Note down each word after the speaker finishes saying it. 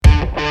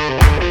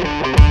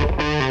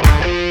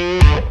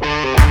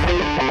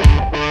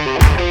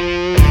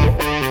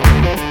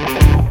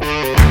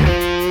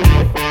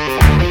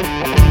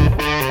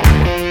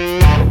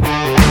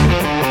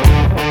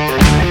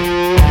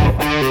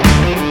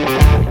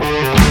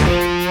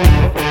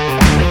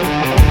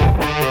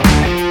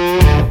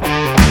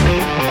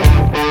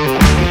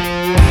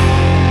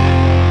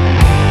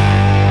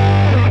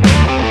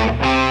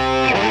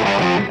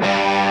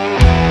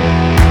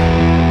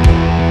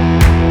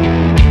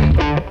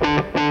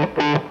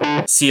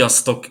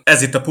Sziasztok!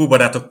 Ez itt a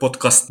Púlbarátok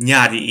Podcast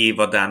nyári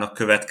évadának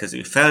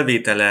következő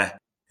felvétele.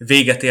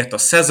 Véget ért a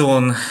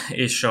szezon,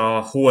 és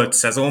a holt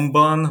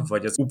szezonban,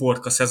 vagy az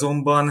uborka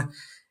szezonban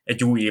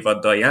egy új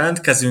évaddal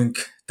jelentkezünk,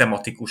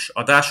 tematikus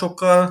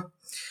adásokkal.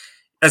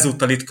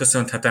 Ezúttal itt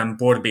köszönhetem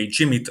Borbély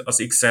Jimmyt,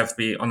 az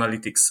XFB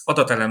Analytics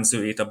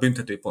adatelemzőjét, a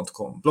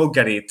büntető.com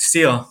bloggerét.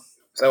 Szia!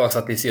 Szevasz,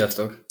 Ati,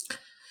 sziasztok!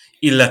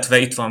 Illetve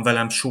itt van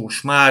velem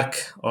Sós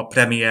Márk, a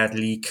Premier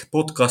League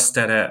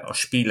podcastere, a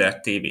Spiller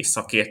TV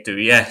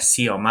szakértője.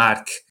 Szia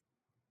Márk!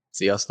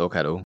 Sziasztok,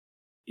 hello!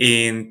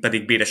 Én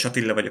pedig Béres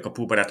Attila vagyok, a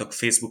Púlbarátok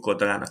Facebook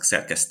oldalának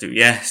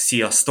szerkesztője.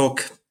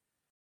 Sziasztok!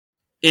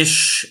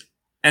 És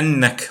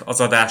ennek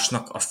az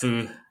adásnak a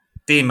fő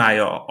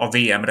témája a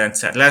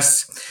WM-rendszer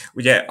lesz.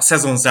 Ugye a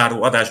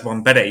szezonzáró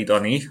adásban Berei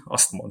Dani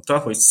azt mondta,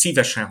 hogy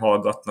szívesen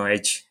hallgatna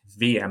egy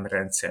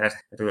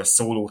WM-rendszerről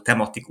szóló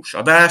tematikus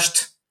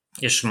adást,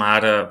 és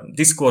már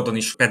Discordon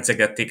is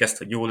pedzegették ezt,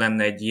 hogy jó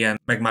lenne egy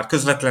ilyen, meg már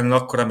közvetlenül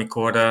akkor,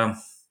 amikor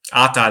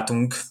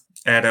átálltunk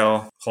erre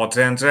a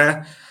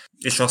hadrendre,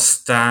 és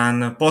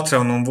aztán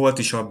Patreonon volt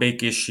is a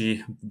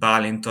Békési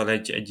Bálinttal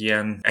egy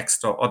ilyen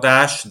extra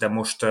adás, de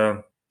most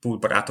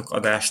Púlbarátok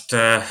adást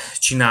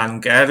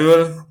csinálunk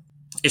erről,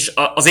 és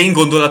az én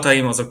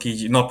gondolataim azok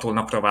így napról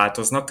napra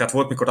változnak, tehát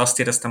volt, mikor azt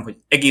éreztem, hogy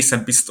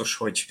egészen biztos,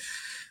 hogy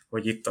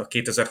itt a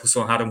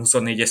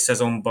 2023-24-es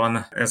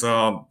szezonban ez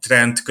a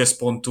trend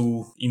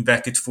központú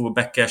inverted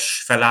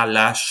fullback-es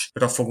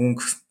felállásra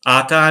fogunk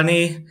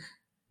átállni,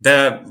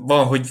 de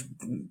van, hogy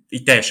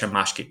így teljesen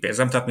másképp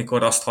érzem, tehát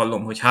mikor azt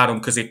hallom, hogy 3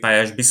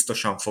 középpályás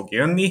biztosan fog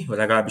jönni, vagy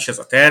legalábbis ez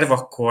a terv,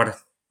 akkor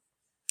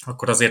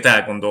azért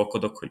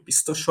elgondolkodok, hogy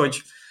biztos,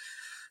 hogy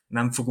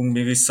nem fogunk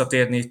mi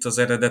visszatérni itt az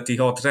eredeti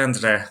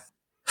hadrendre.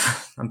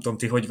 Nem tudom,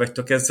 ti hogy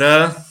vagytok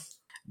ezzel,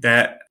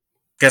 de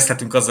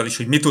kezdhetünk azzal is,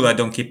 hogy mi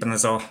tulajdonképpen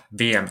ez a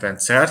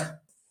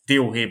WM-rendszer.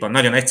 Dióhéjban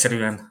nagyon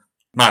egyszerűen.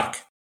 Márk.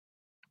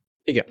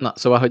 Igen, na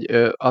szóval, hogy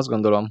azt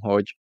gondolom,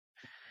 hogy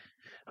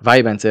a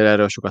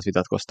WM-rendszerről sokat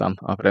vitatkoztam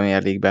a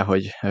Premier League-ben,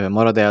 hogy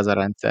marad-e az a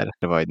rendszer,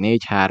 vagy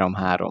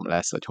 4-3-3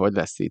 lesz, vagy hogy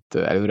lesz itt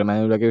előre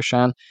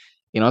menőlegesen.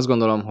 Én azt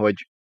gondolom,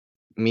 hogy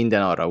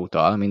minden arra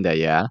utal, minden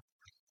jel,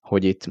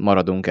 hogy itt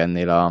maradunk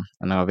ennél a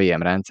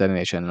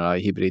WM-rendszernél és ennél a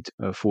hibrid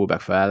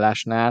fullback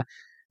felállásnál.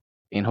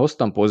 Én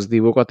hoztam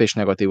pozitívokat és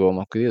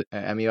negatívumokat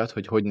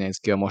emiatt, hogy néz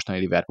ki a mostani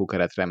Liverpool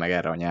keretre, meg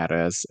erre a nyárra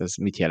ez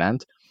mit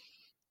jelent.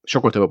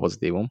 Sokkal több a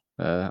pozitívum,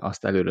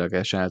 azt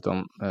előlegesen el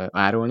tudom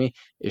árulni,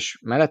 és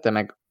mellette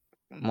meg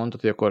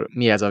mondtad, hogy akkor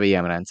mi ez a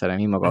VM-rendszer,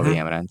 mi maga a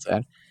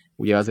VM-rendszer.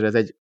 Ugye azért ez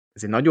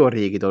egy nagyon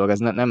régi dolog, ez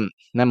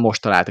nem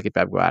most találta ki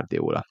Pep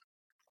Guardiola.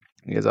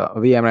 Ez a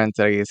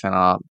VM-rendszer egészen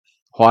a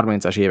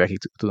 30-as évekig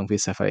tudunk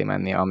visszafelé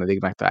menni,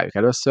 ameddig megtaláljuk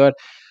először,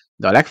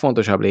 de a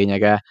legfontosabb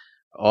lényege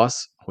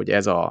az, hogy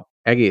ez az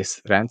egész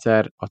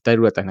rendszer a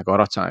területeknek a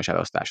racionális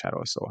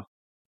elosztásáról szól.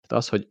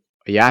 Tehát az, hogy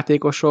a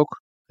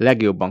játékosok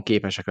legjobban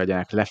képesek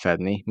legyenek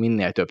lefedni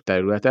minél több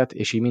területet,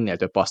 és így minél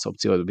több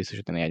passzopciót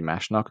biztosítani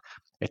egymásnak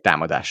egy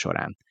támadás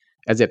során.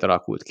 Ezért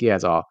alakult ki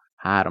ez a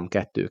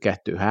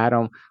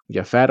 3-2-2-3,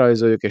 ugye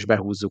felrajzoljuk és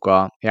behúzzuk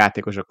a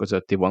játékosok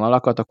közötti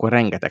vonalakat, akkor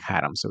rengeteg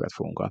háromszöget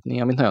fogunk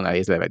kapni, amit nagyon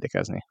nehéz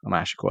levedekezni a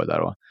másik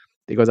oldalról.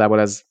 Igazából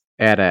ez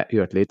erre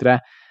jött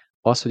létre.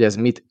 Az, hogy ez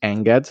mit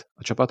enged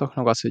a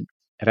csapatoknak, az, hogy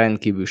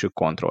rendkívül sok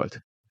kontrollt.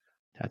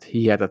 Tehát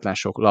hihetetlen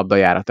sok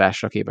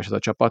labdajáratásra képes ez a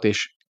csapat,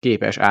 és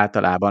képes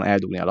általában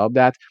eldugni a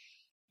labdát,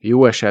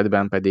 jó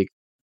esetben pedig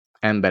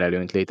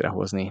emberelőnyt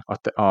létrehozni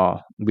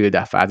a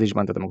build-up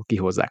fázisban, tehát amikor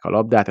kihozzák a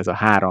labdát, ez a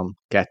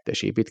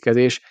 3-2-es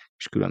építkezés,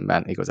 és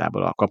különben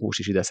igazából a kapus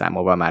is ide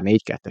számolva már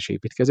 4-2-es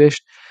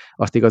építkezést,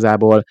 azt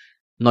igazából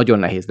nagyon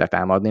nehéz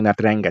letámadni,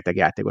 mert rengeteg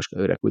játékos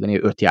kell őre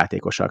küldeni, 5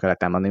 játékossal kell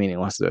letámadni,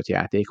 minimum azt az 5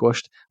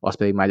 játékost, az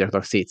pedig már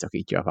gyakorlatilag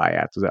szétszakítja a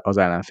pályát az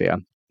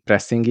ellenfél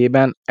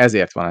pressingében,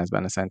 ezért van ez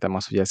benne szerintem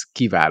az, hogy ez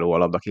kiváló a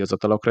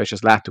labdakihozatalokra, és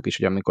ezt láttuk is,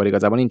 hogy amikor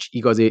igazából nincs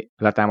igazi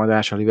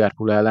letámadás a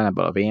Liverpool ellen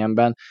ebből a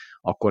VM-ben,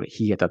 akkor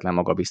hihetetlen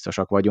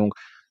magabiztosak vagyunk,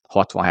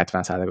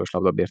 60-70%-os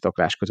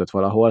labdabirtoklás között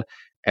valahol.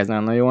 Ez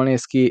nagyon jól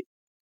néz ki,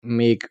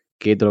 még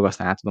 2 dolog,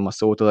 aztán átadom a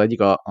szót, az egyik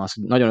az,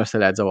 hogy nagyon össze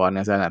lehet zavarni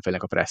az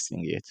ellenfélnek a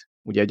pressingjét.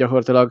 Ugye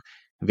gyakorlatilag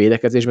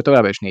védekezésben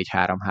továbbá is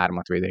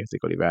 4-3-3-at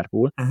védekezik a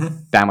Liverpool,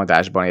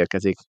 támadásban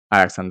érkezik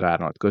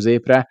Alexander-Arnold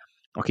középre,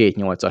 a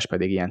 2-8-as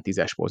pedig ilyen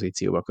 10-es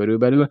pozícióba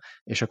körülbelül,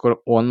 és akkor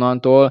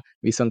onnantól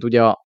viszont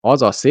ugye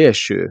az a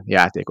szélső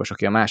játékos,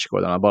 aki a másik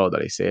oldalon a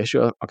baloldali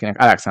szélső, akinek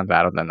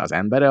Alexander-Arnold lenne az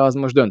embere, az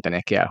most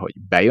döntenie kell, hogy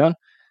bejön,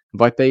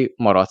 vagy pedig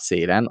marad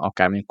szélen,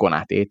 akár mint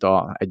Konátét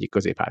egyik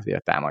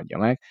középhátvédet támadja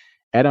meg.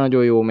 Erre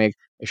nagyon jó még,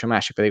 és a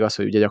másik pedig az,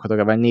 hogy ugye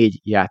gyakorlatilag 4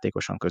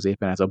 játékoson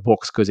középen, ez a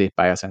box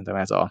középpálya, szerintem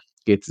ez a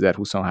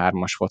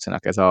 2023-as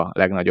focinak ez a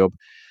legnagyobb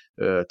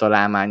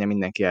találmánya,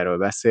 mindenki erről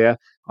beszél,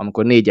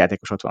 amikor 4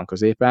 játékos ott van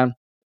középen,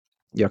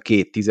 ugye a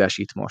 2 10-es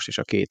itt most, és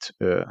a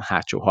 2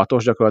 hátsó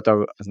 6-os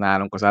gyakorlatilag, az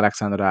nálunk az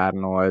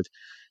Alexander-Arnold,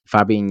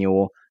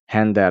 Fabinho,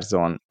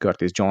 Henderson,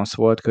 Curtis Jones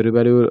volt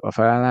körülbelül a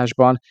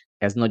felállásban,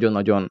 ez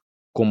nagyon-nagyon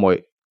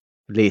komoly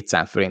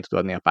létszám fölén tud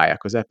adni a pálya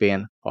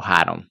közepén a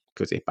 3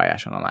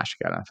 középpályáson a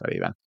másik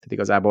ellenfelében. Tehát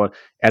igazából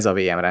ez a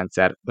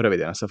VM-rendszer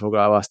röviden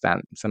összefoglalva,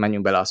 aztán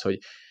menjünk bele az, hogy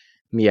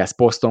mi ez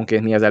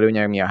posztonként, mi az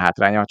előnye, mi a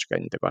hátránya, csak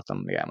ennyit akartam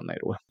még elmondani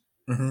róla.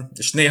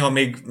 És néha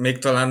még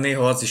talán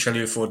néha az is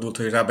előfordult,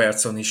 hogy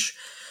Robertson is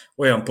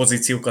olyan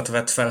pozíciókat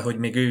vett fel, hogy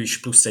még ő is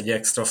plusz egy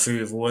extra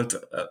fő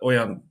volt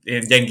olyan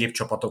gyengébb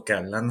csapatok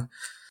ellen.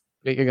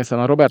 Igen,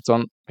 a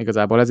Robertson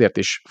igazából ezért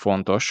is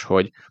fontos,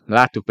 hogy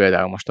láttuk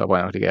például most a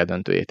bajnokliga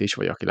eldöntőjét is,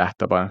 vagy aki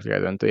látta a bajnokliga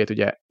eldöntőjét,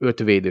 ugye 5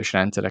 védős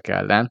rendszerek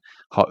ellen,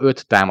 ha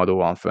 5 támadó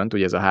van fönt,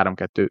 ugye ez a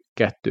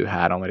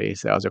 3-2-2-3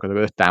 része, azokat a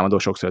 5 támadó,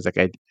 sokszor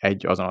ezek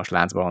egy azonos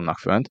láncban vannak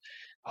fönt,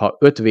 ha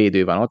 5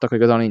 védő van ott, akkor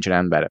igazából nincsen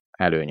ember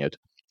előnyöd.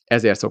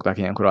 Ezért szokták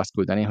ilyenkor azt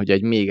küldeni,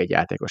 hogy még egy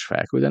játékos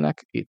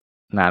felküldenek, itt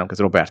nálunk ez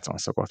Robertson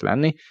szokott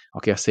lenni,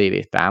 aki a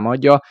szélét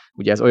támadja,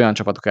 ugye ez olyan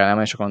csapatok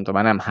ellen, és akkor mondtam,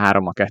 már nem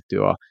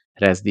 3-2 a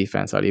rest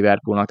defense a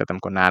Liverpoolnak, tehát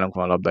amikor nálunk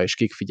van a labda, és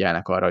kik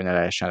figyelnek arra, hogy ne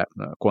lehessen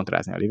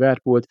kontrázni a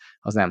Liverpoolt,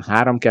 az nem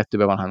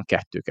 3-2-ben van, hanem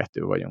 2-2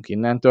 vagyunk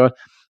innentől,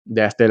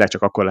 de ezt tényleg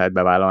csak akkor lehet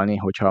bevállalni,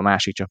 hogyha a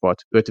másik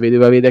csapat 5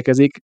 védővel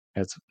védekezik,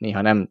 ez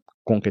néha nem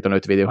konkrétan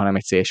 5 védő, hanem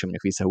egy szélső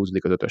mondjuk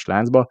visszahúzódik az 5-ös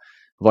láncba,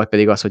 vagy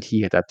pedig az, hogy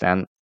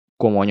hihetetlen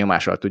komoly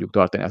nyomással tudjuk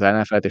tartani az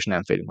ellenfelet, és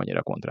nem félünk annyira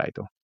a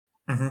kontráitól.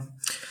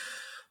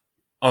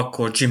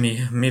 Akkor Jimmy,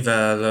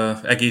 mivel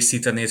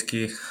egészítenéd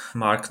ki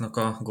Marknak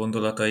a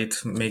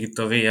gondolatait, még itt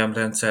a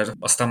VM-rendszer,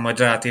 aztán majd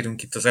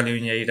rátérünk itt az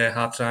előnyeire,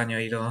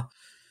 hátrányaira.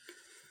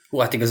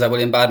 Hát igazából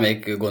én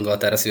bármelyik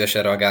gondolatára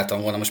szívesen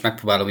reagáltam volna, most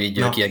megpróbálom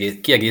így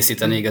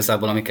kiegészíteni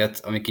igazából,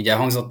 amik így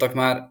elhangzottak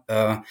már.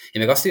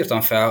 Én még azt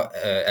írtam fel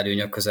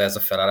előnyök közel ez a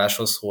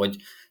felálláshoz, hogy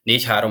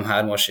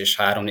 4-3-3-as és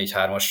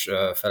 3-4-3-as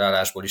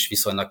felállásból is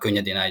viszonylag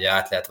könnyedén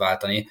át lehet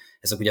váltani.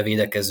 Ezek ugye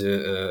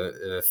védekező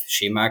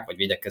sémák, vagy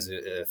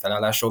védekező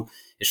felállások,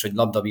 és hogy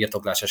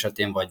labdabirtoklás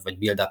esetén, vagy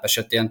build-up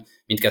esetén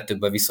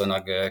mindkettőből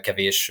viszonylag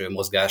kevés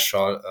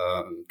mozgással,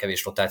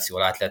 kevés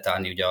rotációval át lehet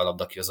állni ugye a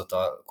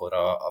labdakihozatalkor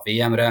a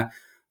VM-re.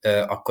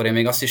 Akkor én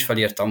még azt is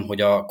felírtam,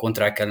 hogy a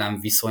kontrák ellen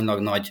viszonylag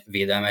nagy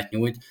védelmet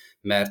nyújt,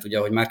 mert ugye,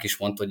 ahogy Márk is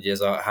mondta, hogy ez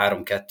a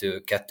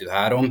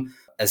 3-2-2-3,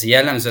 ez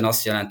jellemzően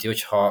azt jelenti,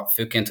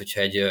 főként,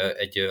 hogyha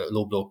egy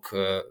low block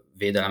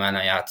védelem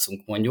ellen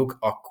játszunk mondjuk,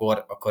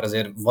 akkor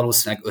azért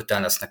valószínűleg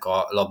 5-en lesznek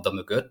a labda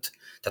mögött.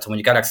 Tehát ha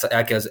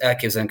mondjuk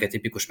elképzelünk egy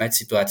tipikus meccs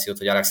szituációt,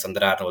 hogy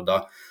Alexander Arnold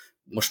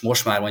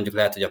most már mondjuk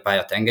lehet, hogy a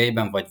pálya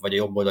tengelyében, vagy a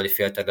jobb oldali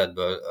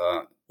félterületből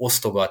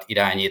osztogat,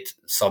 irányít,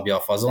 szabja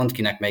a fazont,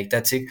 kinek melyik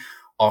tetszik,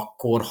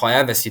 akkor ha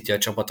elveszíti a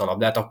csapat a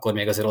labdát, akkor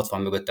még azért ott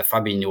van mögötte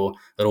Fabinho,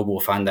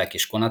 Robbo, Van Dijk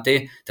és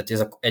Konaté,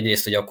 tehát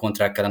egyrészt ugye a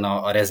kontrák ellen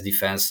a rest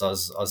defense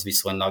az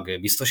viszonylag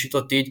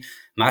biztosított így,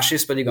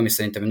 másrészt pedig, ami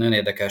szerintem nagyon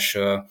érdekes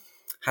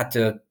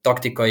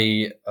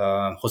taktikai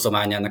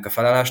hozománya ennek a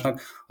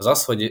felállásnak,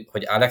 az,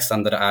 hogy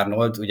Alexander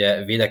Arnold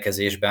ugye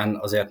védekezésben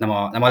azért nem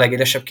a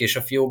legéresebb kés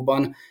a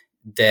fiókban,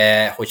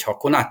 de hogyha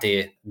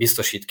Konaté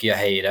biztosít ki a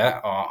helyére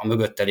a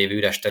mögötte lévő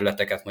üres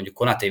területeket, mondjuk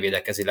Konaté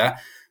védekezi le,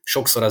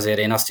 sokszor azért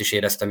én azt is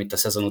éreztem itt a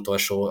szezon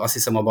utolsó, azt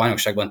hiszem a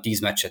bajnokságban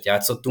 10 meccset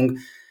játszottunk,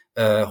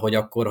 hogy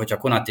akkor, hogyha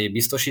Konaté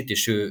biztosít,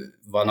 és ő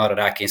van arra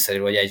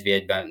rákényszerülve, hogy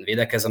 1v1-ben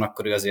védekezzen,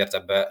 akkor ő azért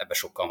ebbe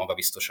sokkal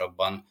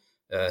magabiztosabban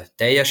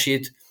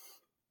teljesít.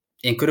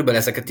 Én körülbelül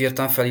ezeket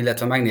írtam fel,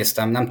 illetve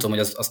megnéztem, nem tudom,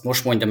 hogy azt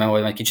most mondjam el,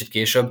 vagy egy kicsit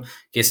később,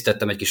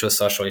 készítettem egy kis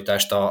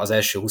összehasonlítást az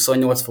első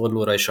 28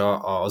 fordulóra és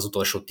az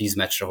utolsó 10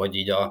 meccsre, hogy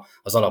így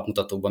az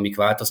alapmutatókban mik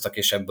változtak,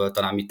 és ebből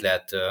talán mit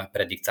lehet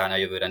prediktálni a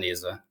jövőre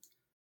nézve.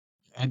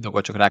 Egy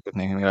dolgot csak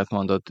rákötnék, mielőtt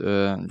mondott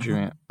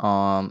Jimmy,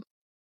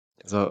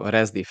 ez a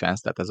rest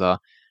defense, tehát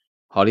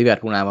ha a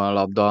Liverpoolnál van a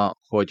labda,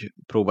 hogy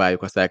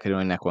próbáljuk azt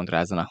elkerülni, hogy ne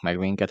kontrázzanak meg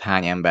minket,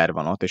 hány ember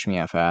van ott, és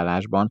milyen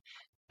felállásban.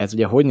 Ez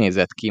ugye hogy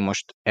nézett ki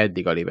most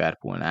eddig a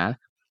Liverpoolnál,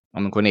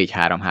 amikor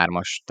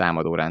 4-3-3-as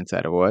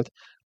támadórendszer volt,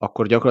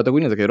 akkor gyakorlatilag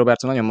úgy nézett ki, hogy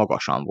Robertson nagyon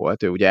magasan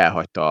volt, ő ugye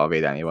elhagyta a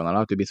védelmi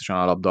vonalat, ő biztosan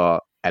a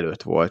labda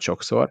előtt volt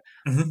sokszor.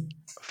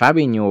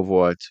 Fabinho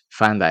volt,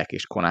 Van Dijk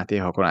és Konaté,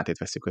 ha Konatét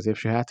veszük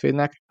középső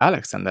hátvédnek,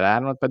 Alexander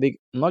Arnold pedig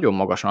nagyon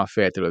magasan a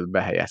félterületbe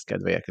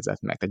behelyezkedve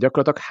érkezett meg. Tehát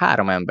gyakorlatilag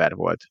 3 ember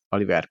volt a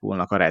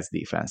Liverpoolnak a rest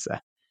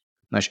defense-e.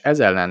 Na és ez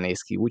ellen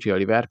néz ki úgy, hogy a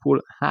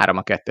Liverpool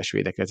 3-2-es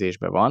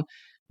védekezésben van.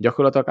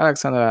 Gyakorlatilag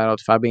Alexander Arnold,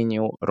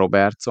 Fabinho,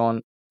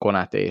 Robertson,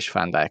 Konaté és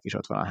Van Dijk is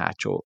ott van a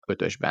hátsó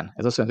 5-ösben.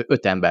 Ez azt jelenti, hogy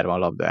 5 ember van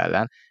labda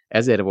ellen.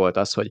 Ezért volt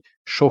az, hogy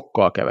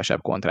sokkal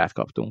kevesebb kontrát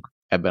kaptunk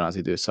ebben az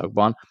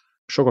időszakban.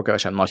 Sokkal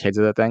kevesebb nagy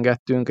helyzetet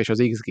engedtünk, és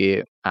az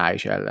XG-A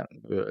is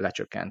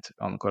lecsökkent,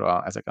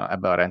 amikor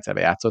ebben a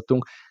rendszerben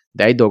játszottunk.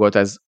 De egy dolgot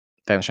ez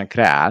teljesen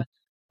kreál,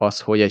 az,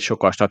 hogy egy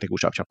sokkal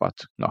statikusabb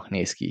csapatnak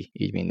néz ki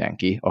így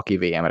mindenki, aki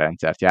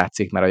VM-rendszert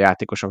játszik, mert a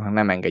játékosoknak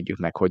nem engedjük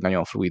meg, hogy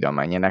nagyon fluidan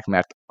menjenek,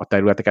 mert a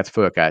területeket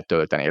föl kell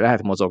tölteni.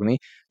 Lehet mozogni,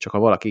 csak ha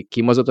valaki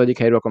kimozdult egyik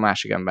helyről, akkor a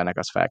másik embernek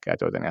azt fel kell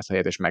tölteni ezt a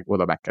helyet, és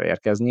oda meg kell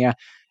érkeznie.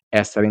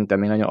 Ez szerintem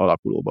még nagyon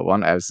alakulóban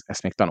van,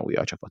 ezt még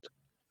tanulja a csapat.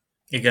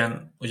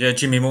 Igen, ugye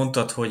Jimmy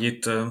mondtad, hogy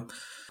itt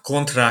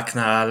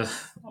kontráknál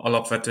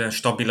alapvetően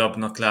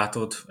stabilabbnak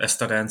látod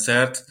ezt a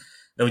rendszert,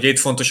 de ugye itt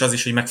fontos az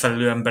is, hogy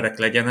megfelelő emberek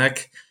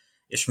legyenek,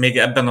 és még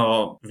ebben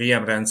a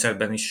VM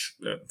rendszerben is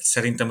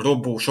szerintem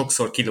Robbo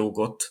sokszor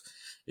kilógott,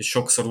 és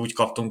sokszor úgy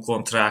kaptunk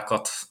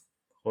kontrákat,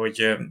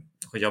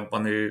 hogy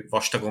abban ő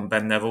vastagon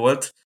benne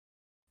volt.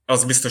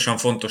 Az biztosan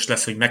fontos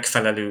lesz, hogy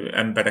megfelelő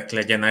emberek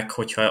legyenek,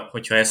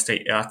 hogyha ezt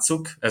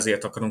játsszuk,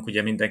 ezért akarunk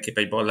ugye mindenképp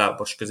egy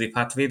ballábas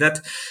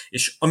középhátvédet,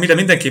 és amire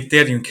mindenképp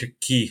térjünk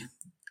ki,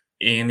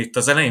 én itt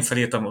az elején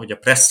felírtam, hogy a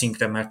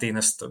pressingre, mert én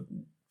ezt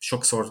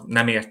sokszor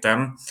nem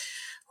értem,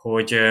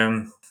 hogy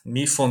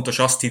mi fontos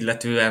azt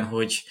illetően,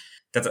 hogy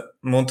tehát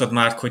mondtad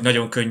már, hogy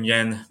nagyon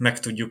könnyen meg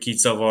tudjuk így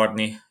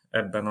zavarni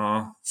ebben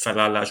a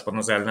felállásban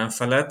az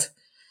ellenfelet,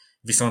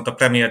 viszont a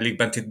Premier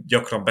League-ben ti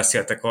gyakran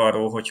beszéltek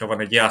arról, hogyha van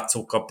egy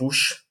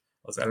játszókapus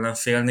az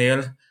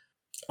ellenfélnél,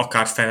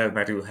 akár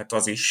felmerülhet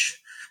az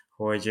is,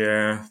 hogy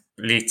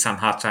létszám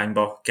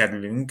hátrányba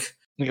kerülünk.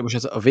 Igen, most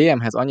ez a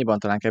VM-hez annyiban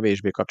talán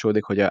kevésbé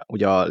kapcsolódik, hogy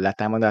ugye a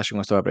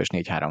letámadásunk az továbbra is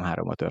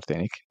 4-3-3-ba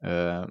történik,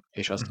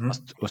 és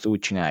azt úgy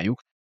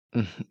csináljuk.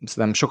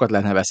 Szerintem sokat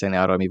lehetne beszélni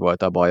arról, mi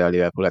volt a baj a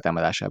Liverpool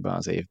letámadásában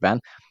az évben,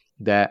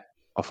 de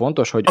a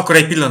fontos, hogy... Akkor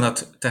egy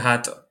pillanat,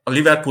 tehát a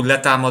Liverpool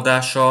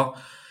letámadása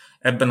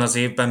ebben az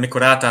évben,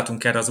 mikor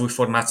átálltunk erre az új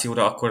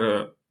formációra,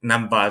 akkor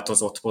nem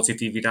változott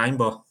pozitív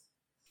irányba?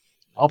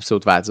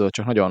 Abszolút változott,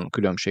 csak nagyon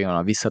különbség van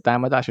a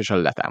visszatámadás és a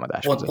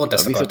letámadás között. Pont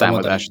ezt a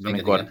visszatámadás, mondani,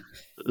 amikor igen.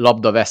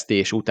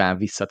 labdavesztés után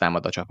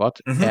visszatámad a csapat,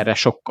 erre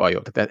sokkal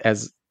jobb. Tehát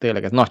ez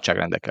tényleg ez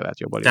nagyságrendekkel lehet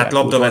jobb a Tehát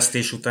Liverpooltól.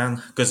 labdavesztés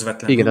után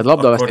közvetlenül. Igen, tehát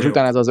labdavesztés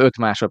után ez az 5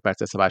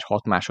 másodperces szabás,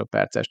 6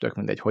 másodperces, tök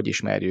mindegy, hogy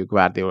ismerjük,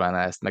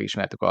 Guardiolánál ezt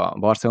megismertük a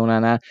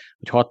Barcelonánál,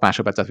 hogy 6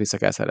 másodpercet vissza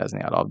kell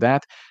szerezni a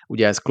labdát.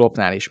 Ugye ez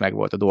Kloppnál is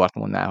megvolt a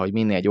Dortmundnál, hogy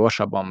minél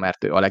gyorsabban,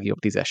 mert ő a legjobb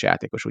 10-es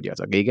játékos, ugye az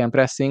a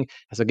gegenpressing.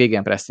 Ezt a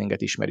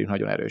gegenpressinget ismerjük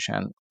nagyon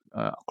erősen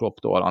a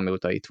Klopptól,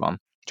 amióta itt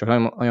van.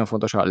 Csak nagyon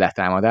fontos a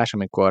letámadás,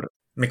 amikor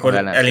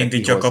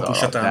elindítja a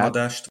kapus a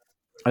támadást.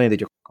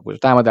 Elindítja a kapus a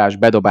támadás,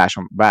 bedobás,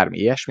 bármi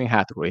ilyesmi,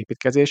 hátulról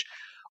építkezés,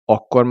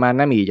 akkor már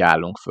nem így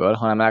állunk föl,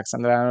 hanem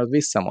Alexander-Arnold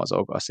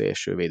visszamozog a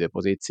szélső védő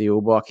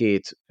pozícióba, a 2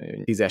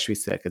 10-es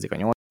visszaérkezik a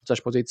 8-as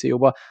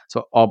pozícióba,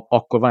 szóval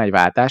akkor van egy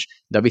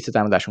váltás, de a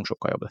visszatámadásunk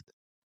sokkal jobb lett.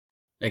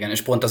 Igen,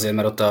 és pont azért,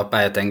 mert ott a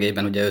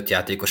pályatengelyben ugye 5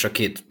 játékos, a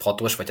 2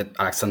 6-os, vagy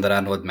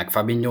Alexander-Arnold meg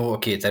Fabinho, a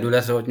 2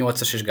 területre, ott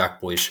 8-as és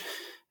Gakpo is.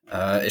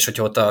 És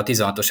hogyha ott a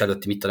 16-os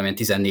előtti,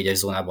 14-es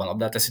zónában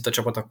labdát tesz itt a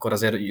csapat, akkor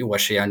azért jó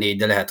eséllyel 4,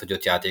 de lehet, hogy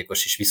 5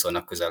 játékos is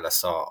viszonylag közel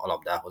lesz a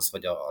labdához,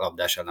 vagy a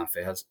labdás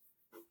ellenfélhez.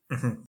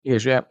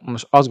 És ugye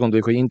most azt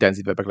gondoljuk, hogy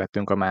intenzívebbek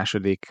lettünk a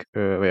második,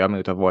 vagy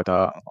amióta volt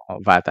a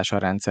váltás a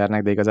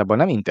rendszernek, de igazából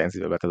nem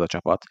intenzívebb lett ez a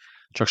csapat,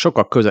 csak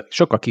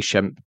sokkal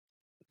kisebb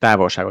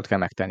távolságot kell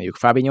megtenniük.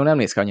 Fabinho nem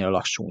néz ki annyira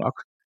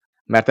lassúnak,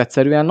 mert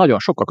egyszerűen nagyon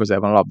sokkal közel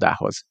van a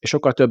labdához, és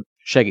sokkal több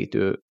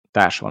segítő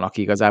társ van,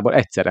 aki igazából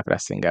egyszerre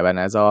pressingel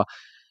benne. Ez a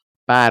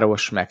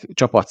páros, meg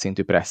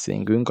csapatszintű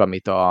pressingünk,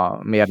 amit a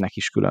Mérnek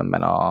is különben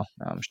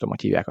nem tudom,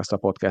 hogy hívják azt a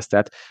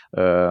podcastet.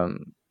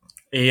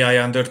 AI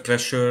Under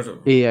Pressure.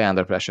 AI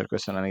Under Pressure,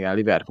 köszönöm, igen,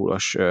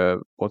 Liverpoolos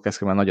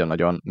podcastokban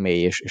nagyon-nagyon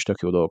mély és tök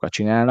jó dolgokat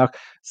csinálnak,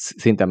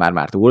 szinte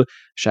már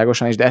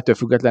túlságosan is, de ettől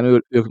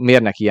függetlenül ők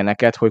mérnek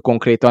ilyeneket, hogy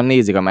konkrétan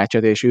nézik a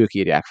meccset, és ők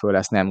írják föl,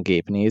 ezt nem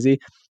gép nézi,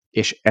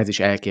 és ez is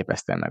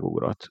elképesztően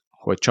megugrott,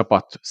 hogy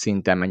csapat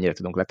szinten mennyire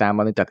tudunk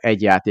letámadni, tehát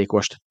egy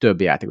játékost,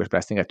 több játékos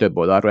pressingel, több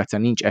oldalról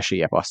egyszerűen nincs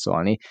esélye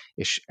passzolni,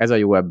 és ez a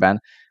jó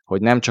ebben,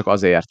 hogy nem csak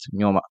azért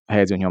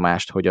helyezünk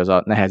nyomást, hogy az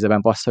a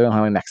nehezebben passzoljon,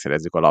 hanem hogy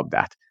megszerezzük a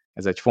labdát.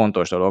 Ez egy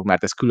fontos dolog,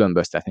 mert ez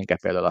különböztet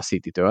minket például a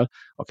City-től,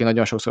 aki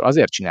nagyon sokszor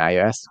azért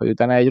csinálja ezt, hogy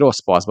utána egy rossz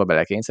passzba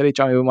belekényszeríts,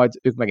 amiből majd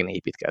ők megint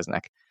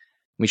építkeznek.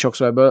 Mi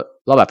sokszor ebből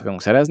labdát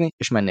akarunk szerezni,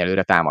 és menni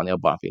előre támadni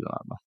abban a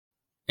pillanatban.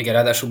 Igen,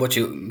 ráadásul,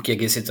 bocsi,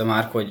 kiegészítve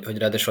már, hogy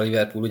ráadásul a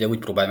Liverpool ugye úgy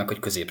próbálja meg, hogy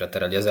középre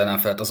tereli az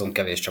ellenfelet, azon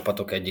kevés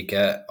csapatok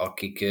egyike,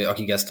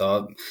 akik ezt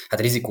a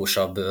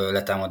rizikósabb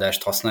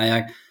letámadást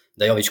használják,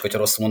 de javíts, hogyha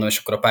rosszul mondom, és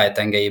akkor a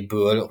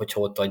pályatengelyéből,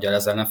 hogyha ott adja el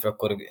az ellenfél,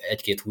 akkor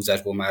egy-két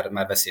húzásból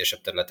már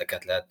veszélyesebb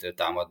területeket lehet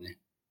támadni.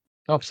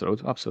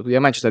 Abszolút. Ugye a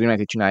Manchester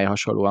United csinálja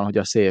hasonlóan, hogy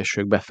a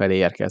szélsők befelé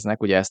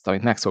érkeznek, ugye ezt,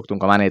 amit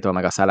megszoktunk a Manétól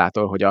meg a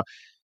Salától, hogy a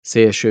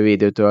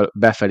szélsővédőtől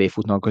befelé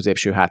futnak a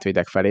középső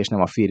hátvédek felé, és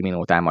nem a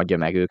Firmino támadja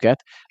meg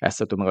őket, ezt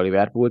szoktuk meg a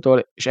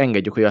Liverpooltól, és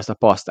engedjük, hogy azt a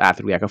paszt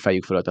átrúgják a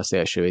fejük fölött a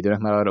szélsővédőnek,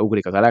 mert arra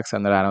ugrik az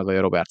Alexander-Arnold vagy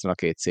a Robertson a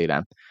 2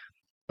 szélen.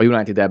 A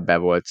United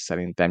ebben volt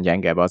szerintem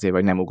gyengebb azért,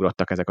 vagy nem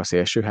ugrottak ezek a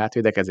szélső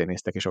hátvédek, ezért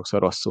néztek is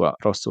sokszor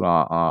rosszul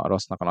a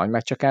rossznak a nagy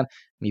meccseken,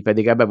 mi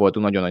pedig ebben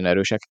voltunk nagyon-nagyon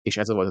erősek, és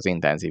ez volt az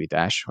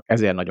intenzivitás.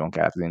 Ezért nagyon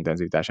kellett az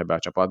intenzivitás ebbe a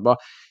csapatba,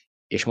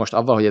 és most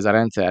avval, hogy ez a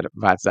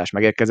rendszerváltozás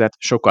megérkezett,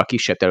 sokkal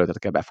kisebb területet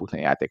kell befutni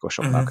a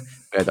játékosoknak,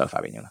 például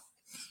Fabinho-nak.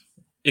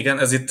 Igen,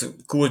 ez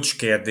itt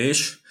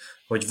kulcskérdés,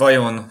 hogy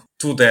vajon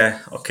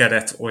tud-e a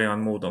keret olyan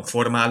módon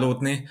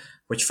formálódni,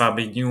 hogy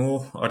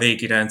Fabinho a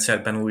régi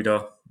rendszerben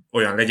újra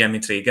olyan legyen,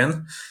 mint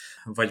régen,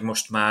 vagy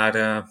most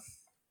már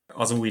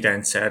az új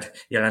rendszer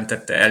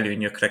jelentette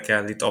előnyökre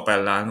kell itt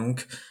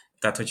appellálnunk,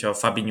 tehát hogyha a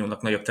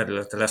Fabinho-nak nagyobb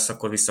területe lesz,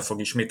 akkor vissza fog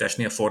ismét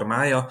esni a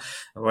formája,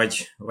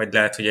 vagy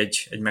lehet, hogy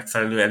egy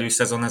megfelelő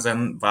előszezon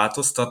ezen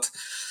változtat.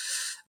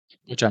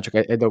 Bocsánat, csak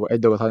egy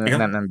dolgot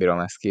Igen? nem bírom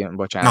ezt ki,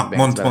 bocsánat, Na, még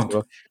ezt mond.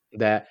 beleszólok,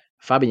 de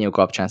Fabinho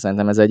kapcsán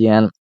szerintem ez egy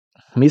ilyen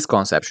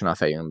misconception a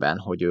fejünkben,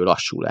 hogy ő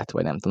lassú lett,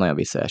 vagy nem tudom, nagyon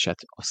visszaesett.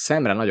 A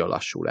szemre nagyon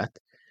lassú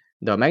lett.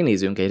 De ha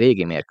megnézzünk egy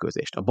régi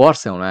mérkőzést, a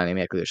Barcelona elleni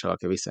mérkőzés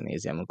alakja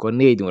visszanézi, amikor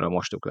 4-0-ra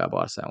mostuk le a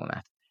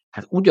Barcelonát.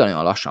 Hát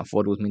ugyanolyan lassan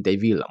fordult, mint egy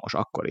villamos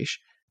akkor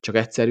is, csak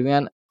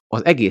egyszerűen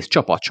az egész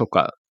csapat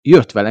sokkal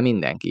jött vele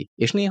mindenki,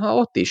 és néha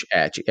ott is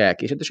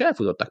elkésett, és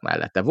elfutottak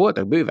mellette.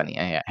 Voltak bőven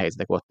ilyen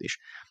helyzetek ott is.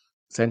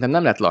 Szerintem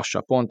nem lett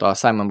lassabb. Pont a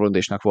Simon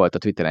Brodisnak volt a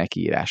Twitteren egy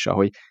kiírása,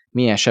 hogy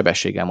milyen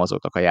sebességgel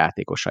mozogtak a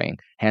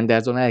játékosaink.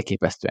 Henderson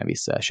elképesztően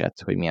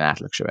visszaesett, hogy milyen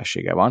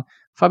átlagsebessége van.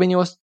 Fabinho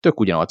az tök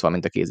ugyanott van,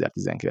 mint a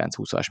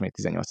 2019-20-as, még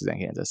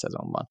 18-19-es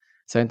szezonban.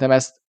 Szerintem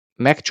ezt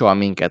megcsal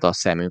minket a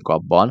szemünk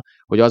abban,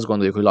 hogy azt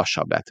gondoljuk, hogy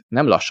lassabb lett.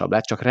 Nem lassabb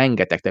lett, csak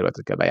rengeteg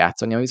területet kell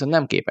bejátszani, ami viszont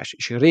nem képes.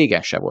 És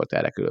régen se volt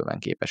erre különben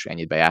képes, hogy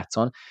ennyit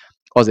bejátszon.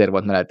 Azért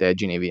volt mellette egy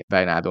Gini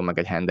Wijnaldum meg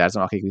egy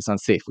Henderson, akik viszont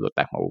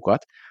szétfutották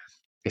magukat.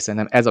 És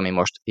szerintem ez, ami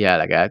most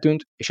jelenleg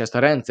eltűnt, és ezt a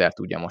rendszer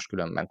tudja most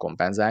különben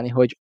kompenzálni,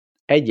 hogy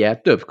egyel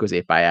több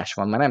középpályás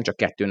van, már nem csak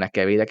kettőnek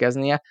kell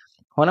védekeznie,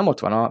 hanem ott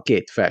van a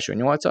két felső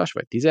 8-as,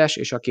 vagy 10-es,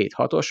 és a két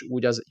 6-os,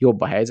 úgy az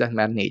jobb a helyzet,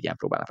 mert négyen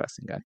próbálnak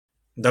pressingelni.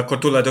 De akkor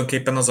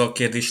tulajdonképpen az a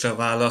kérdésre a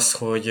válasz,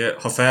 hogy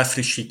ha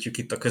felfrissítjük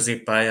itt a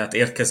középpályát,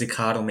 érkezik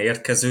 3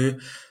 érkező,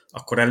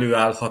 akkor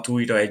előállhat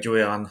újra egy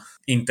olyan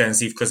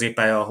intenzív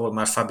középpálya, ahol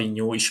már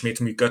Fabinho ismét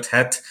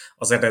működhet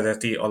az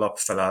eredeti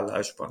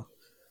alapfelállásban.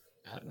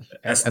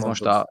 Ez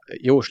most a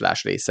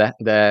jóslás része,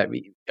 de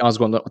azt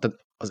gondolom, tehát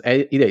az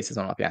idei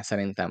szezon alapján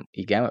szerintem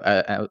igen,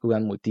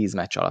 elmúlt 10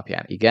 meccs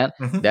alapján igen,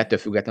 de ettől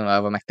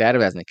függetlenül meg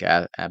tervezni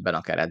kell ebben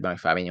a keretben, hogy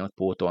Fabinhót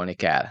pótolni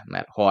kell,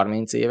 mert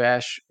 30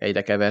 éves,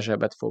 egyre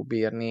kevesebbet fog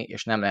bírni,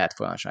 és nem lehet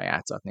folyamatosan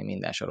játszatni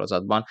minden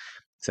sorozatban.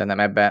 Szerintem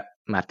ebbe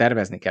már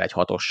tervezni kell egy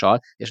hatossal,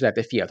 és lehet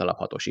egy fiatalabb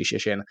hatos is,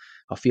 és én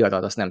a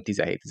fiatalt azt nem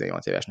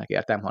 17-18 évesnek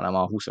értem, hanem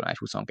a 21,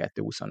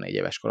 22, 24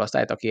 éves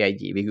korosztályt, aki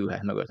egy évig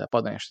ülhet mögött a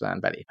padon, és talán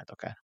beléphet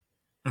akár.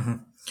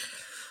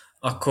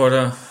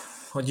 Akkor,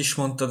 hogy is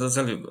mondtad az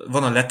előbb,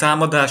 van a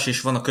letámadás,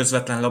 és van a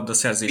közvetlen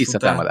labdaszerzés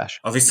visszatámadás.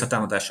 Után. A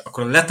visszatámadás.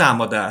 Akkor a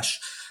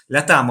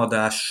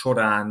letámadás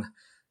során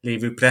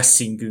lévő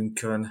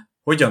pressingünkön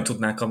hogyan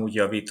tudnánk amúgy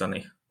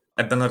javítani?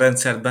 Ebben a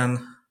rendszerben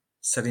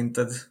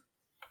szerinted?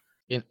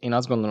 Én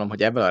azt gondolom,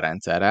 hogy ebben a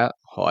rendszerrel,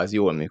 ha ez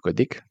jól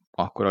működik,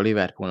 akkor a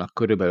Liverpoolnak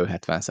körülbelül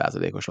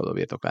 70%-os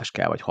adóbirtoklás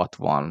kell, vagy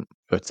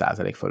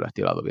 65%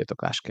 fölötti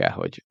adóbirtoklás kell,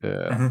 hogy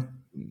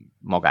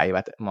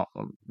magáévá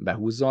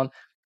behúzzon.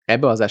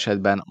 Ebben az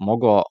esetben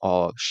maga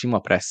a sima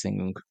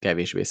pressingünk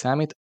kevésbé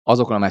számít,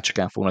 azokon a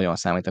meccseken fog nagyon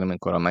számítani,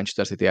 amikor a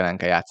Manchester City ellen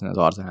kell játszani, az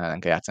Arsenal ellen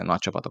kell játszani, nagy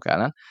csapatok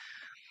ellen.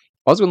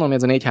 Azt gondolom,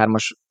 hogy ez a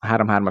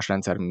 4-3-as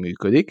rendszer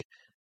működik,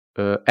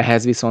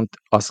 ehhez viszont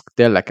az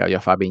tényleg kell, hogy a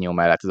Fabinho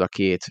mellett ez a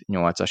két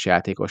 8-as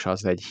játékos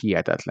az egy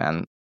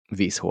hihetetlen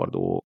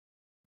vízhordó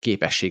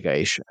képessége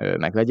is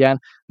meglegyen,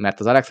 mert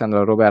az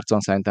Alexander Robertson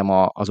szerintem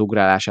az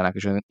ugrálásának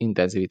és az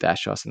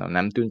intenzivitása szerintem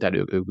nem tűnt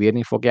elő, ők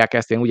bírni fogják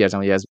ezt. Én úgy érzem,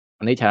 hogy ez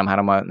a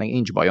 4-3-3-mal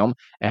nincs bajom,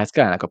 ehhez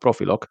kellenek a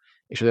profilok,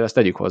 és azért azt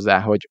tegyük hozzá,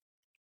 hogy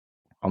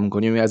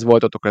amikor Nunez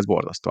volt, ott ez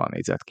borzasztóan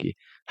nézett ki.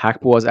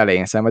 Hákpó az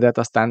elején szenvedett,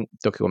 aztán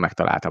tök jól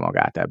megtalálta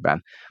magát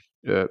ebben.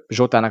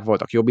 Zsotának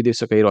voltak jobb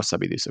időszakai,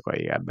 rosszabb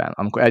időszakai ebben.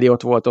 Amikor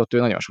Elliot volt ott, ő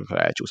nagyon sokszor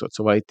elcsúszott.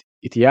 Szóval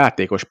itt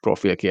játékos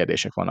profil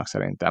kérdések vannak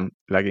szerintem,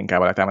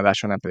 leginkább a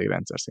letámadáson, nem pedig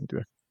rendszer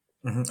szintűek.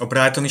 A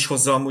Brighton is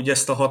hozza amúgy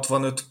ezt a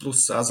 65 plusz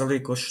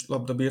százalékos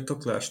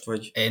labdabirtoklást?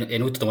 Vagy?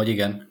 Én úgy tudom, hogy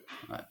igen.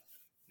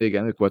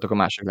 Igen, ők voltak a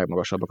másik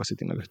legmagasabbak a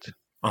City mögött.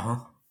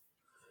 Aha.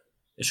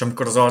 És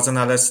amikor az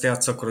Arsenal ezt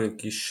játsz, akkor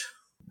ők is,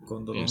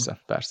 gondolom.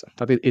 Persze.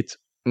 Tehát itt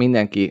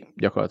mindenki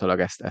gyakorlatilag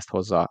ezt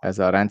hozza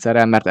ezzel a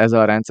rendszerrel, mert ezzel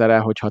a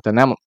rendszerrel, hogyha te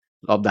nem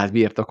labdát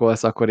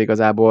birtokolsz, akkor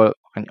igazából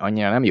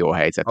annyira nem jó a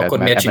helyzeted, akkor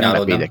mert ebben nem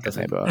lehet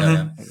védekezni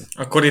ebből.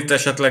 Akkor itt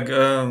esetleg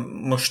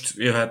most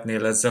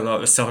jöhetnél ezzel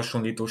az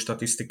összehasonlító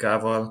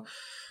statisztikával,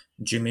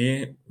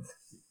 Jimmy.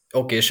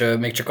 Oké, és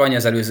még csak annyi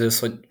az előzőhöz,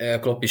 hogy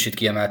Klopp is itt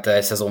kiemelte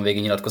egy szezon végi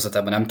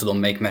nyilatkozatában, nem tudom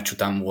melyik meccs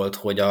után volt,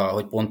 hogy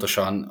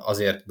pontosan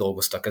azért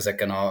dolgoztak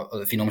ezeken a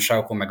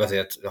finomságokon, meg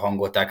azért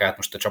hangolták át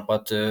most a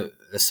csapat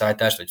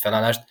összeállítást, vagy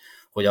felállást,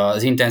 hogy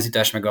az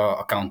intenzitás meg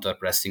a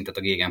counterpressing, tehát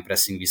a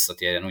gegenpressing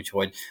visszatérjen,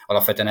 úgyhogy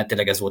alapvetően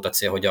tényleg ez volt a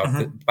cél, hogy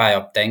a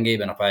pálya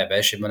tengelyben, a pálya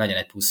belsőben legyen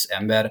egy plusz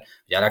ember,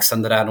 vagy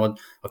Alexander Arnold,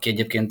 aki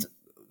egyébként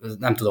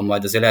nem tudom,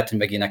 majd azért lehet, hogy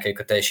megénekeljük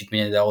a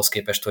teljesítményét, de ahhoz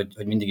képest,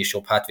 hogy mindig is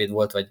jobb hátvéd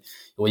volt, vagy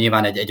jó,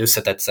 nyilván egy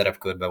összetett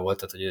szerepkörbe volt,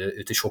 tehát hogy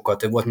őt is sokkal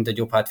több volt, mint egy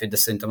jobb hátvéd, de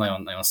szerintem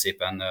nagyon-nagyon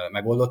szépen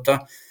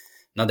megoldotta.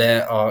 Na de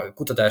a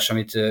kutatás,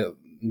 amit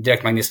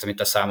direkt megnéztem itt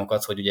a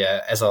számokat, hogy ugye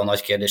ez a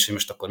nagy kérdés, hogy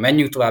most akkor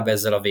menjünk tovább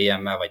ezzel a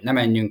VM-mel, vagy nem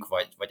menjünk,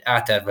 vagy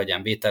A-terv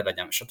legyen, B-terv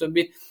legyen, stb.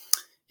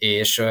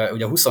 És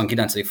ugye a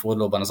 29.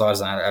 fordulóban az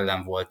Arsenal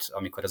ellen volt,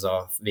 amikor ez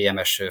a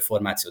VM-es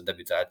formációt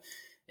debütált.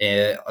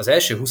 Az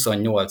első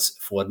 28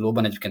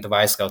 fordulóban egyébként a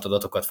Wisecout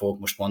adatokat fogok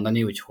most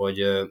mondani, úgyhogy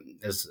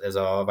ez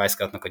a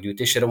Wisecoutnak a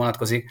gyűjtésére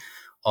vonatkozik.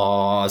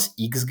 Az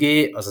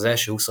XG az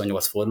első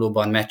 28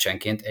 fordulóban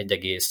meccsenként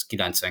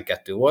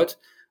 1,92 volt,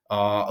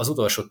 az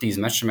utolsó 10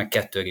 meccs meg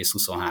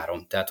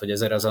 2,23. Tehát, hogy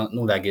ezért az a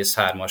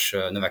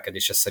 0,3-as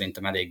növekedés ez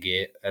szerintem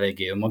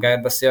eléggé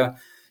önmagáért beszél,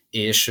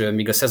 és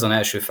míg a szezon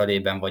első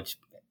felében, vagy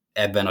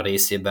ebben a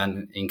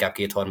részében, inkább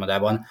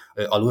kétharmadában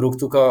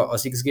alulrúgtuk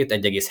az XG-t,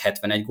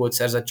 1,71 gólt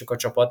szerzett csak a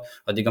csapat,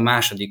 addig a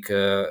második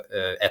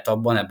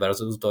etapban, ebben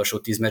az utolsó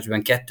 10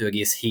 meccsben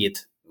 2,7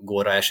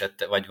 gólra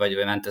esett, vagy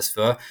ment ez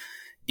föl.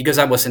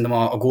 Igazából szerintem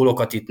a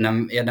gólokat itt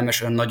nem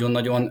érdemes olyan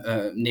nagyon-nagyon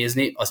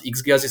nézni, az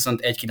XG az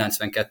viszont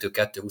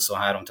 1,92-2,23,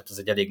 tehát ez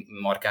egy elég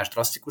markáns,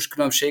 drasztikus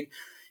különbség,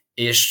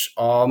 és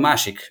a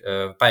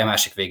pálya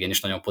másik végén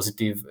is nagyon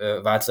pozitív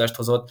változást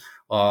hozott.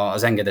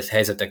 Az engedett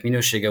helyzetek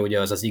minősége, ugye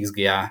az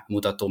XGA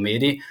mutató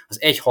méri, az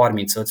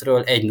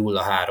 1,35-ről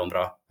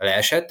 1,03-ra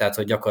leesett, tehát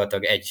hogy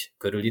gyakorlatilag egy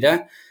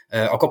körülire.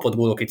 A kapott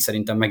gólok itt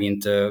szerintem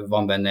megint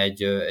van benne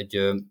egy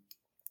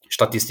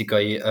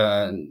statisztikai,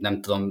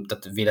 nem tudom,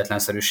 tehát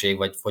véletlenszerűség,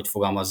 vagy hogy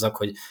fogalmazzak,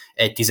 hogy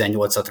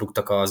 1,18-at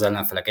rúgtak az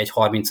ellenfelek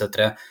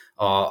 1,35-re,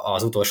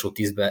 az utolsó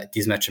 10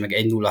 meccse meg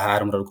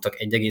 1,03-ra rúgtak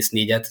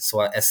 1,4-et,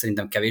 szóval ez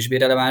szerintem kevésbé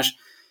releváns.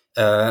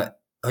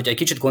 Hogyha egy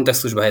kicsit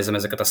kontextusba helyezem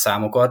ezeket a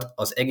számokat,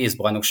 az egész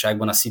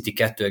bajnokságban a City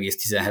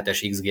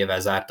 2,17-es XG-vel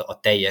zárta a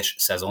teljes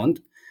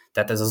szezont,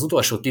 tehát ez az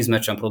utolsó 10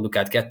 meccsen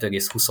produkált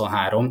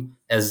 2,23,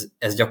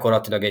 ez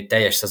gyakorlatilag egy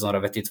teljes szezonra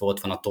vetítve ott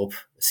van a top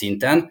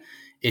szinten,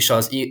 és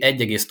az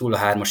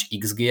 1,03-as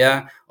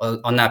XG-e,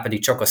 annál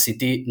pedig csak a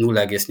City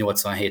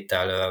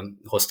 0,87-tel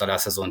hozta le a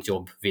szezont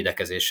jobb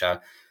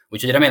védekezéssel.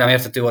 Úgyhogy remélem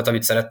érthető volt,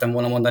 amit szerettem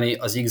volna mondani,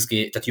 az XG,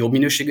 tehát jobb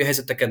minőségű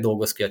helyzeteket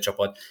dolgoz ki a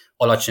csapat,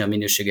 alacsonyabb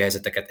minőségű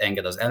helyzeteket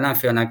enged az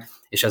ellenfélnek,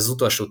 és ez az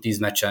utolsó 10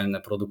 meccsen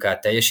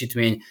produkált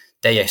teljesítmény,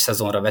 teljes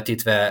szezonra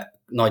vetítve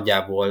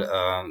nagyjából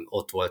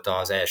ott volt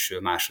az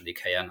első-második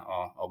helyen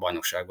a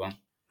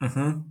bajnokságban.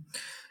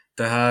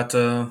 Tehát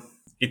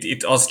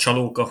itt az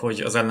csalóka,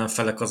 hogy az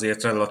ellenfelek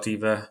azért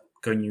relatíve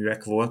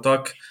könnyűek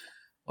voltak,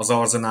 az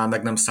Arsenal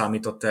meg nem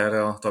számított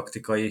erre a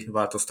taktikai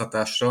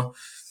változtatásra.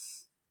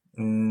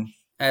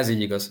 Ez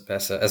így igaz,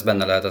 persze, ez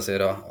benne lehet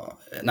azért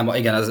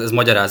igen, ez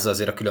magyarázza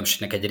azért a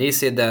különbségnek egy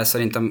részét, de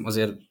szerintem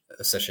azért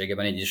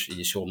összességében így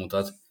is jól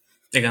mutat.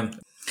 Igen.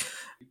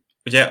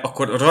 Ugye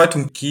akkor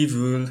rajtunk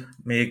kívül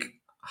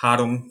még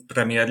 3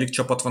 Premier League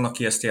csapat van,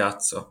 aki ezt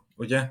játsza,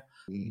 ugye?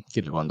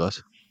 Kire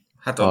gondolsz?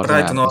 Hát a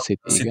Brighton, a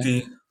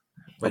City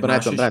a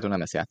Brighton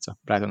nem ezt játsza.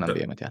 Brighton nem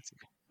VM-et játszik.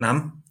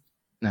 Nem?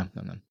 Nem.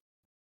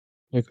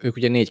 Ők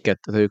ugye 4-2,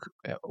 ők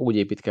úgy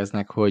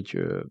építkeznek, hogy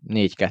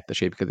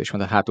 4-2-es építkezés van,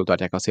 tehát hátul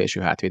tartják a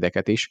szélső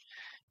hátvédeket is,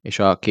 és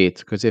a 2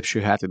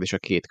 középső hátvéd és a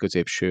 2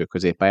 középső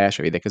középpályás,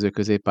 a védekező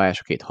középpályás,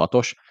 a 2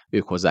 hatos,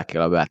 ők hozzák ki a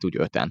labdát úgy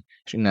 5-en.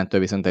 És innentől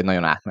viszont egy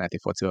nagyon átmeneti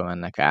fociba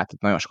mennek át,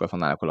 nagyon sokat van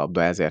náluk a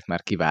labda ezért,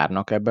 mert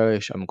kivárnak ebből,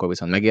 és amikor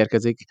viszont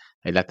megérkezik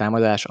egy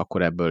letámadás,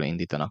 akkor ebből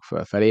indítanak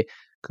fölfelé.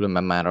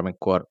 Különben már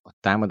amikor a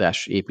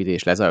támadás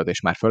építés lezajlott,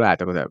 és már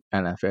fölálltak az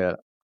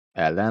ellenfél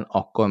ellen,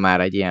 akkor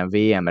már egy ilyen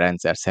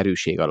WM-rendszer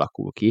szerűség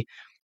alakul ki,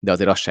 de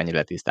azért az se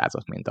ennyire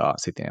tisztázott, mint a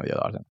City-nél vagy a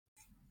Arsenal.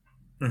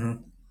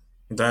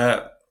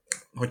 De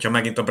hogyha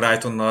megint a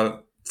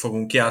Brightonnal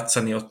fogunk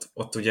játszani,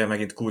 ott ugye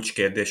megint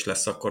kulcskérdés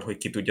lesz akkor, hogy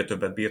ki tudja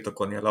többet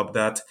birtokolni a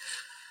labdát.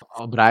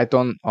 A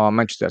Brighton a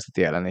Manchester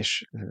City ellen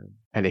is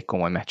elég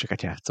komoly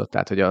meccseket játszott,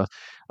 tehát hogy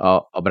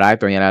a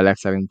Brighton jelenleg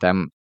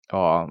szerintem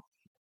a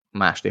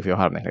második vagy a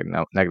harmadik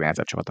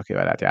legnehezebb csapat,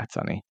 akivel lehet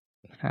játszani.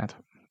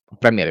 Hát a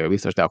Premier League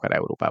biztos, de akár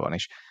Európában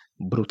is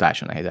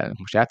brutálisan nehéz ellenük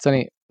most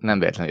játszani. Nem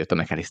véletlenül jött a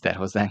McAllister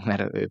hozzánk,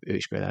 mert ő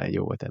is például egy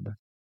jó volt ebben.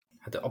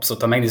 Hát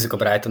abszolút, ha megnézzük a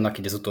Brightonnak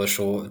így az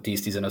utolsó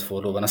 10-15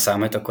 fordulóban a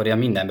számait, akkor ilyen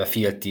mindenben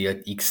field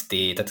tilt, XT,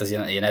 tehát az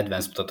ilyen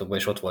advanced mutatókban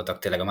is ott voltak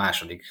tényleg a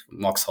második,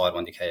 max.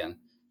 Harmadik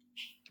helyen.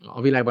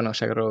 A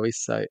világbajnokságról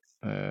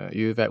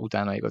visszajöve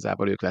utána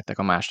igazából ők lettek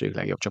a második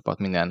legjobb csapat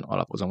minden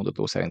alapozó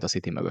mutató szerint a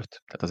City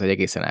mögött. Tehát az egy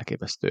egészen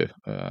elképesztő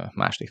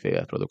második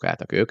félet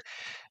produkáltak ők.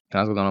 Én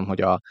azt gondolom,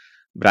 hogy a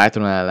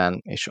Brighton ellen,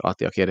 és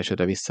Atti a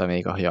kérdésedre vissza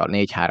még, hogy a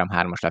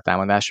 4-3-3-as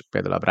letámadás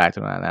például a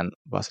Brighton ellen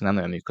valószínűleg nem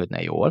nagyon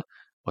működne jól.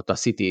 Ott a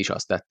City is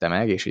azt tette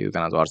meg, és így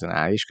utána az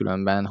Arsenal is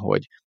különben,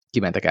 hogy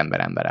kimentek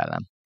ember-ember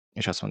ellen.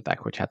 És azt mondták,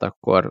 hogy hát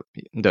akkor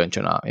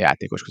döntsön a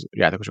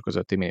játékosok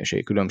közötti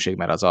minőségi különbség,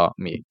 mert az a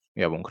mi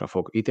javunkra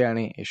fog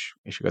ítélni, és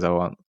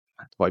igazából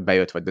hát vagy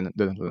bejött, vagy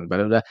döntött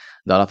belőle,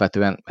 de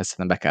alapvetően ezt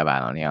szerintem be kell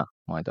vállalnia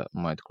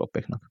majd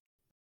Kloppéknak.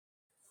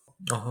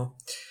 Aha.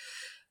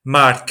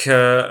 Márk,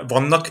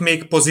 vannak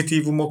még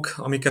pozitívumok,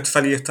 amiket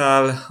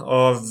felírtál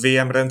a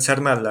WM-rendszer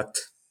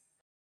mellett?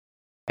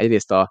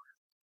 Egyrészt a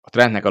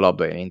Trentnek a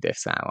labdaérintés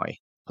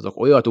számai. Azok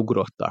olyat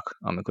ugrottak,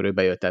 amikor ő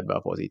bejött ebbe a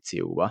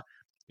pozícióba.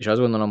 És azt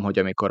gondolom, hogy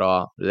amikor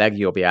a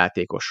legjobb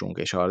játékosunk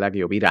és a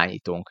legjobb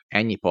irányítónk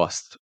ennyi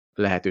paszt,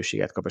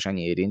 lehetőséget kap és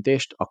ennyi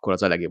érintést, akkor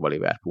az a legjobb a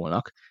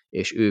Liverpoolnak,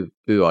 és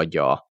ő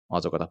adja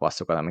azokat a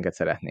passzokat, amiket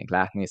szeretnénk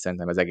látni, és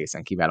szerintem ez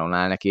egészen kiválóan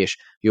áll neki, és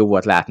jó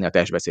volt látni a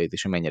testbeszédét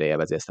is, hogy mennyire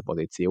élvezi ezt a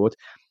pozíciót.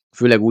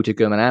 Főleg úgy, hogy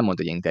különben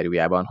elmondta egy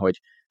interjújában, hogy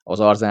az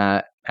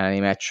Arsenal elleni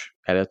meccs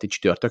előtti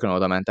csütörtökön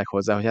oda mentek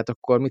hozzá, hogy hát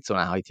akkor mit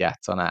szólnál, ha itt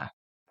játszanál?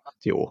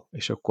 Hát jó,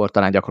 és akkor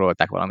talán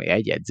gyakorolták valami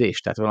egy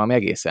edzést, tehát valami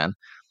egészen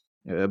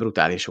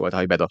brutális volt,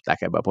 ahogy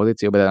bedobták ebbe a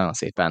pozícióba, de nagyon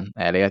szépen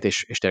elélt,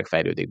 és tényleg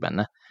fejlődik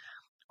benne.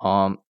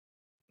 A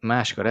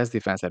másik, a rest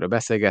defense-ről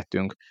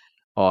beszélgettünk,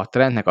 a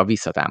trendnek a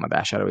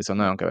visszatámadásáról viszont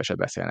nagyon keveset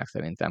beszélnek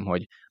szerintem,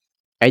 hogy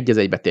egy az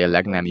egybe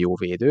tényleg nem jó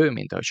védő,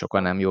 mint ahogy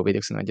sokan nem jó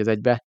védők szerintem egy az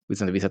egybe,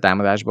 viszont a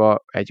visszatámadásban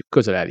egy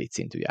közel elit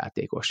szintű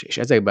játékos. És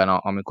ezekben,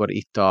 amikor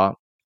itt a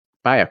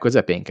pálya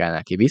közepén kell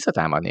neki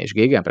visszatámadni, és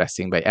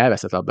gegenpressingbe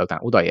elveszett labda után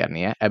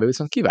odaérnie, ebből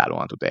viszont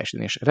kiválóan tud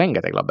teljesíteni, és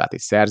rengeteg labdát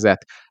is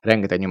szerzett,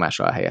 rengeteg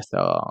nyomásra helyezte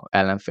a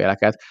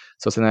ellenféleket, szóval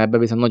szerintem ebben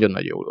viszont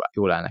nagyon-nagyon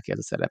jól áll neki ez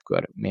a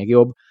szerepkör, még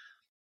jobb.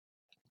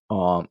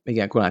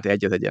 Igen, Konaté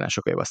egy az egyen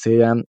sokkal jobb a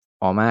szélyen,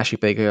 a másik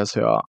pedig az,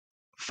 hogy a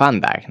Van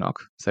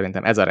Dijknak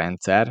szerintem ez a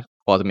rendszer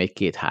ad még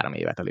 2-3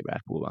 évet a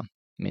Liverpoolban,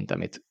 mint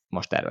amit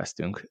most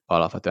terveztünk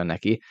alapvetően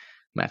neki,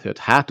 mert hogy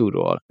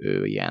hátulról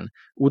ő ilyen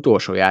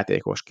utolsó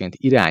játékosként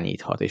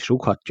irányíthat és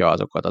rúghatja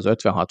azokat az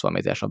 50-60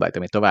 méteres labdáit,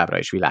 ami továbbra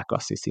is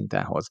világklasszis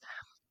szinten hoz.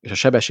 És a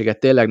sebességet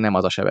tényleg nem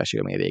az a sebesség,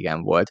 ami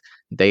régen volt,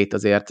 de itt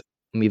azért,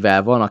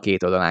 mivel van a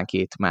két oldalán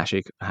két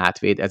másik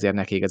hátvéd, ezért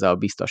neki igazából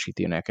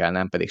biztosítania kell,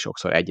 nem pedig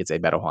sokszor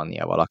egy-egybe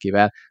rohannia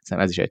valakivel, szerintem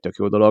ez is egy tök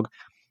jó dolog.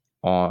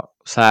 A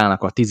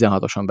Salának a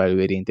 16-oson belül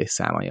érintés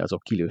számai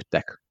azok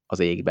kilőttek az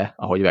égbe,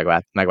 ahogy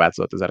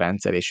megváltozott ez a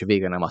rendszer, és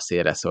végre nem a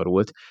szélre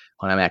szorult,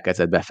 hanem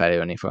elkezdett befelé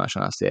jönni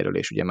folyamatosan a szélről,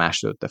 és ugye más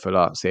töltötte föl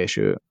a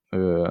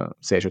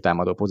szélső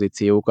támadó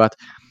pozíciókat.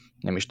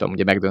 Nem is tudom,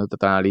 ugye megdöntötte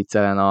talán a Leeds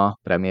ellen a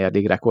Premier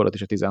League rekordot,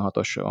 és a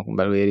 16-os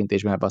belül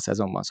érintésben ebben a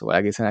szezonban, szóval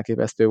egészen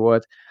elképesztő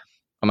volt.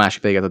 A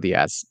másik pedig ez a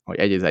Diaz, hogy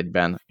egy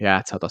egyben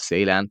játszhat a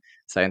szélen.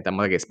 Szerintem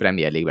az egész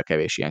Premier League-be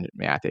kevés ilyen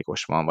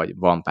játékos van, vagy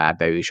van pár,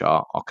 de ő is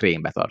a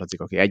krémbe tartozik,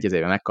 aki egy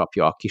egyben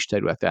megkapja a kis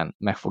területen,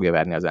 meg fogja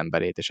verni az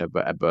emberét, és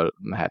ebből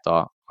mehet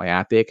a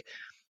játék.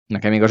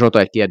 Nekem még a Zsota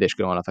egy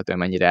kérdéskör alapvetően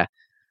mennyire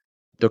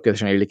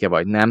tökéletesen illik-e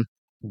vagy nem,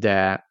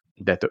 de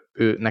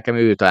nekem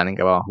ő talán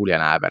inkább a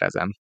Julián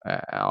Álvarezem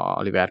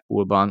a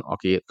Liverpoolban,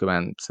 aki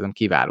szerintem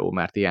kiváló,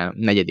 mert ilyen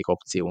negyedik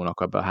opciónak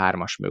abban a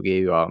hármas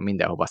mögé ő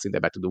mindenhova szinte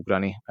be tud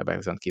ugrani, ebben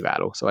viszont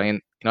kiváló. Szóval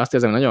én azt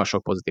érzem, hogy nagyon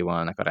sok pozitív van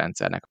ennek a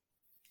rendszernek.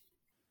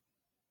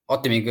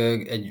 Adni még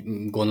egy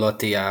gondolat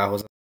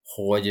Tiához,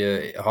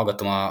 hogy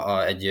hallgattam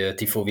egy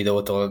Tifo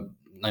videótól,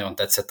 nagyon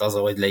tetszett az,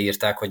 hogy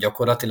leírták, hogy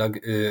gyakorlatilag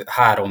ő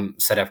három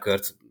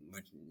szerepkört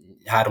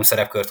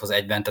hoz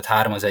egyben, tehát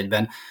 3 az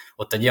egyben.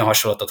 Ott egy ilyen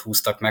hasonlatot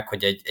húztak meg,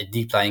 hogy egy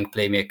deep lying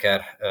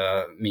playmaker,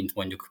 mint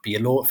mondjuk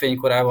Pirlo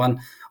fénykorában,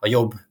 a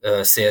jobb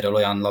szélről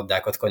olyan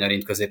labdákat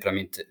kanyarint középre,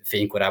 mint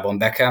fénykorában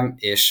Beckham,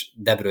 és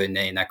De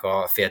Bruyne-nek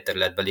a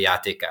félterületbeli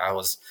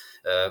játékához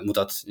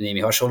mutat némi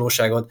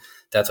hasonlóságot,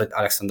 tehát hogy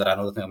Alexander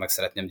Arnoldot nagyon meg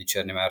szeretném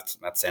dicsérni,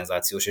 mert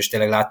szenzációs, és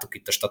tényleg láttuk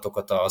itt a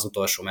statokat az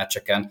utolsó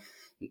meccseken,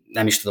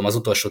 nem is tudom, az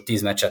utolsó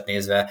 10 meccset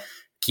nézve,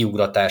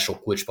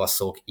 kiugratások,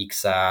 kulcspasszok,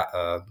 XA,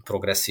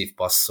 progresszív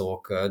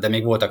passzok, de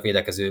még voltak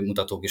védekező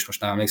mutatók is,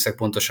 most nem emlékszek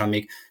pontosan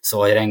még,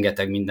 szóval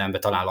rengeteg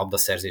mindenben, talán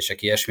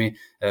labdaszerzések, ilyesmi,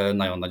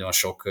 nagyon-nagyon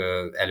sok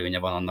előnye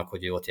van annak,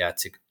 hogy ő ott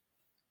játszik.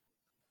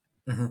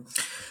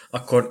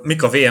 Akkor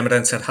mik a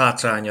VM-rendszer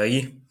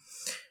hátrányai?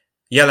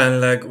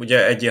 Jelenleg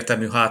ugye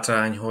egyértelmű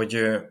hátrány,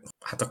 hogy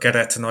hát a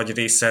keret nagy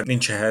része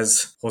nincs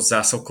ehhez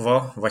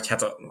hozzászokva, vagy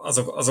hát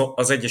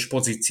az egyes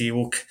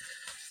pozíciók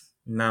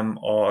nem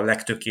a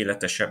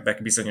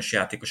legtökéletesebbek bizonyos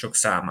játékosok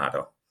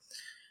számára.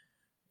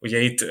 Ugye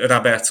itt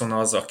Robertson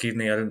az,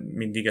 akinél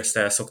mindig ezt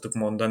el szoktuk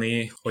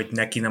mondani, hogy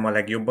neki nem a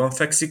legjobban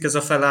fekszik ez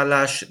a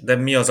felállás, de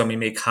mi az, ami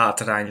még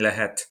hátrány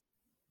lehet?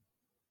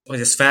 Hogy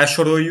ezt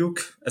felsoroljuk,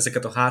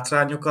 ezeket a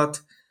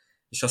hátrányokat,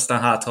 és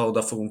aztán ha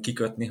oda fogunk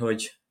kikötni,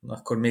 hogy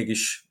akkor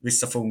mégis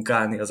vissza fogunk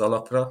állni az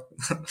alapra.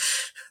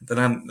 De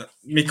nem,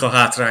 mik a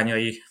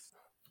hátrányai?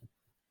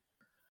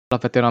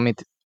 Alapvetően,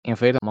 amit én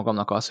felírtam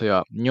magamnak az, hogy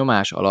a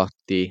nyomás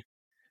alatti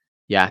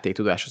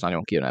játéktudás az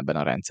nagyon kijön ebben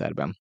a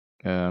rendszerben.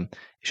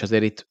 És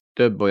azért itt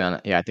több olyan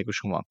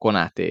játékosunk van,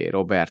 Konaté,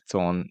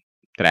 Robertson,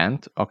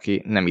 Trent,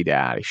 aki nem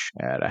ideális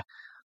erre.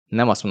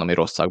 Nem azt mondom, hogy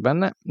rosszak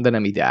benne, de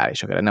nem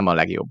ideálisak erre, nem a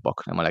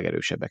legjobbak, nem a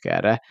legerősebbek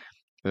erre.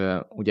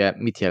 Ugye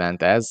mit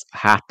jelent ez?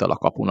 Háttal a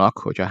kapunak,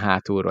 hogyha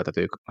hátulról,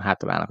 tehát ők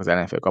hátul állnak az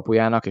ellenfél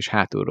kapujának, és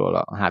hátulról,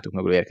 a hátuk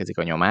mögül érkezik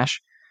a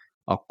nyomás,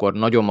 akkor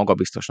nagyon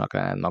magabiztosnak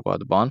lenned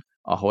magadban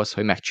ahhoz,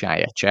 hogy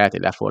megcsinálj egy cselt,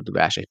 egy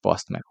lefordulás, egy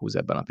paszt meghúz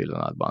ebben a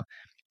pillanatban.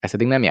 Ezt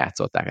eddig nem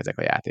játszották ezek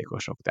a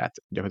játékosok, tehát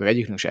gyakorlatilag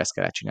egyiknek is ezt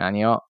kellett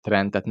csinálnia.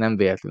 Trentet nem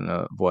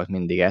véletlenül volt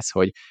mindig ez,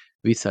 hogy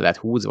vissza lett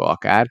húzva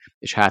akár,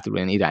 és hátul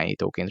ilyen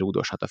irányítóként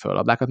rúdoshatta fel a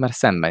labdákat, mert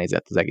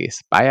szembenézett az egész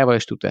pályával,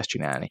 és tudta ezt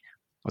csinálni.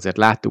 Azért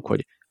láttuk,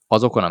 hogy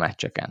azokon a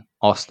meccseken,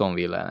 Aston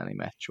Villa elleni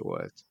meccs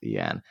volt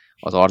ilyen,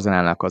 az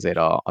Arsenalnak azért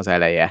az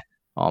eleje,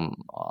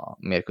 a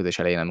mérkőzés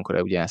elején,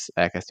 amikor ugye ezt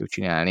elkezdtük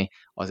csinálni,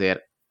 azért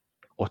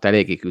ott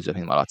eléggé küzdött,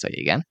 mint malac a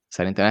jégen.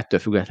 Szerintem ettől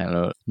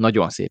függetlenül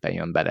nagyon szépen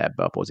jön bele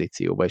ebbe a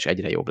pozícióba, és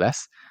egyre jobb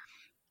lesz.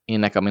 Én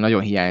nekem, ami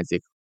nagyon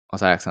hiányzik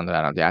az Alexander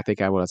Arnold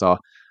játékából, az a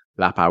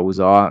la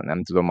pausa,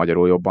 nem tudom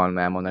magyarul jobban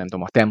elmondani, nem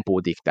tudom, a tempó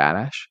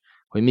diktálás,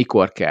 hogy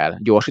mikor kell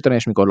gyorsítani,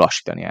 és mikor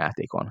lassítani a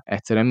játékon.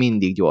 Egyszerűen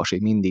mindig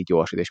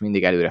gyorsít, és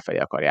mindig előrefelé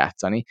akar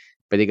játszani,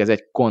 pedig ez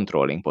egy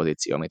controlling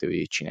pozíció, amit ő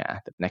így csinál.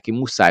 Tehát neki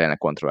muszáj lenne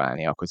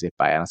kontrollálni a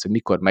középpályán azt, hogy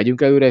mikor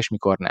megyünk előre, és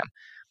mikor nem.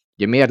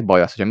 Ugye miért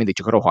baj az, hogyha mindig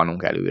csak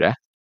rohanunk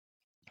előre?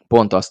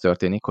 Pont az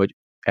történik, hogy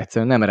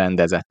egyszerűen nem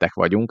rendezettek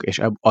vagyunk,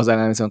 és az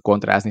ellen viszont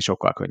kontrázni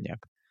sokkal könnyebb.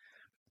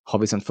 Ha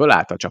viszont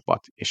fölállt a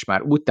csapat, és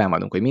már úgy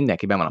támadunk, hogy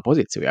mindenki be van a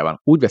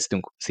pozíciójában, úgy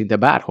vesztünk szinte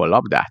bárhol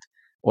labdát,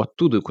 ott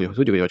tudjuk,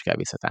 hogy kell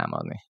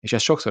visszatámadni. És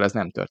ez sokszor ez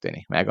nem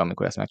történik meg,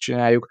 amikor ezt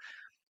megcsináljuk.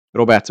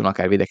 Robertson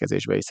akár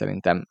védekezésben is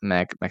szerintem,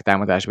 meg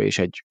támadásban is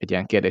egy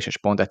ilyen kérdéses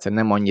pont,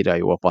 egyszerűen nem annyira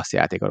jó a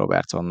passzjáték a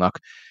Robertsonnak,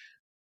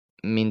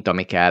 mint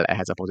ami kell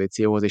ehhez a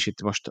pozícióhoz, és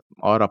itt most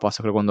arra a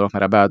passzokra gondolok,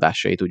 mert a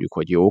beadásai tudjuk,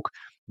 hogy jók,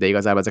 de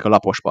igazából ezek a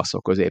lapos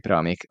passzok középre,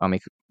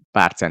 amik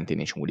pár centin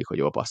is múlik, hogy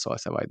jól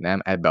passzolsz vagy nem,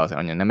 ebbe azért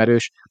annyira nem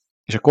erős,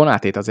 és a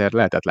Konátét azért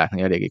lehetett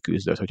látni, hogy eléggé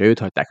küzdött, hogyha őt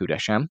hagyták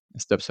üresen,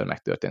 ez többször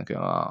megtörtént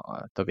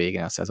a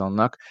végén a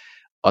szezonnak,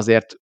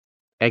 azért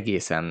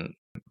egészen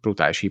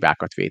brutális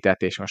hibákat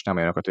vétett, és most nem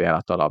olyanokat, hogy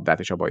eladta a labdát,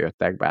 és abban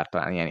jöttek, bár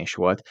talán ilyen is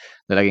volt,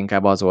 de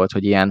leginkább az volt,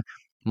 hogy ilyen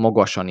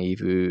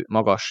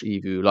magas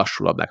ívű,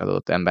 lassú labdákat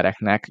adott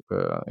embereknek,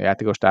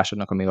 játékos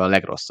társadnak, ami a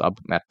legrosszabb,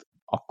 mert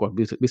akkor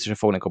biztosan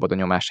fogni kapod a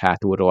nyomást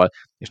hátulról,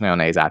 és nagyon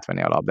nehéz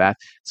átvenni a labdát.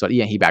 Szóval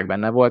ilyen hibák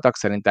benne voltak,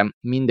 szerintem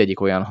mindegyik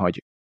olyan,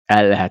 hogy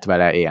el lehet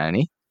vele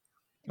élni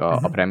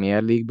a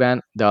Premier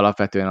League-ben, de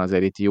alapvetően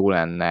azért itt jó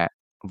lenne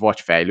vagy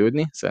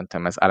fejlődni,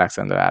 szerintem ez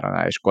Alexander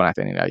Arnoldnál és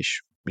Konaténél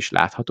is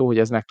látható, hogy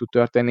ez meg tud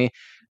történni,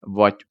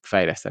 vagy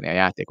fejleszteni a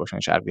játékosan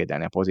és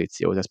upgrade-elni a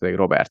pozíciót, ez pedig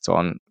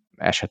Robertson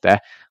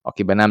esete,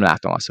 akiben nem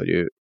látom azt, hogy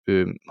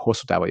ő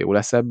hosszú távon jó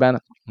lesz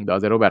ebben, de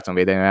azért Robertson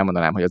védelmében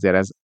elmondanám, hogy azért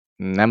ez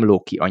nem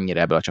lóg ki annyira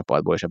ebből a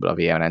csapatból és ebből a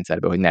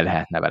WM-rendszerből, hogy ne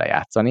lehetne vele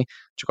játszani,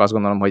 csak azt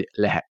gondolom, hogy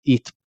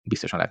itt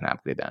biztosan lehetne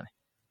upgrade-elni.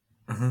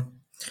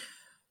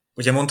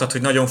 Ugye mondtad,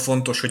 hogy nagyon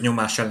fontos, hogy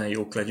nyomás ellen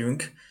jók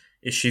legyünk,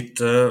 és itt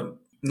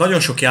nagyon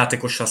sok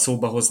játékossal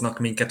szóba hoznak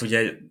minket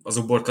ugye az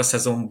uborka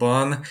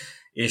szezonban,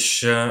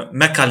 és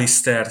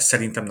McAllister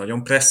szerintem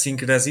nagyon pressing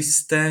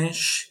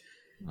rezisztens.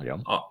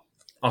 Nagyon.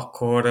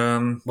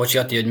 Akkor... Bocsi,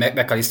 Ati, hogy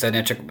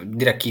McAllisternél csak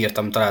direkt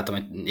kiírtam, találtam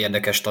egy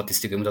érdekes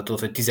statisztikai mutatót,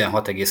 hogy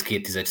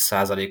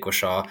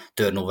 16,2%-os a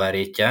turnover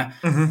rétje.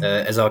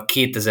 Ez a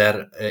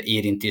 2000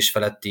 érintés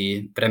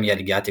feletti Premier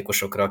League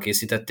játékosokra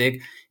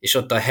készítették, és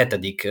ott a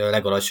 7.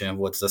 legalacsonyabb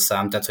volt ez a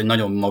szám, tehát hogy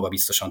nagyon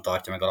magabiztosan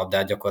tartja meg a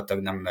labdát,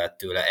 gyakorlatilag nem lehet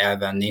tőle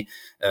elvenni.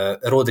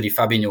 Rodri,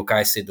 Fabinho,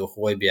 Caicedo,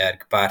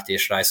 Højbjerg, Partey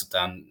és Rice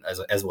után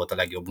ez volt a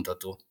legjobb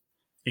mutató.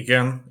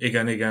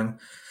 Igen.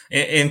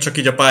 Én csak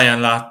így a pályán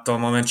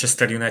láttam a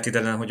Manchester United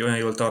ellen, hogy olyan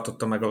jól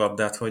tartotta meg a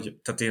labdát, hogy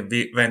tehát én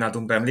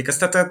Wijnaldumra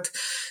emlékeztetett,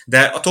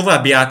 de a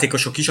további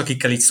játékosok is,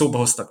 akikkel így szóba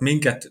hoztak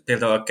minket,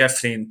 például a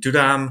Kefrén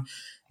Thuram,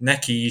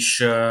 neki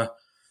is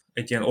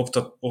egy ilyen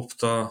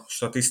opta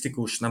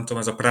statisztikus, nem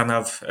tudom, ez a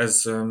Pranav,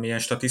 ez milyen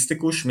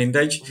statisztikus,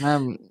 mindegy.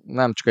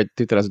 Nem csak egy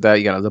Twitter, de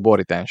igen, az a ball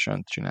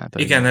retention csinálta.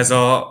 Igen,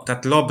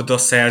 tehát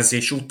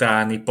labdaszerzés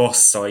utáni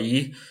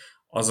passzai,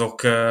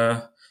 azok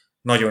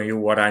nagyon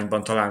jó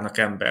arányban találnak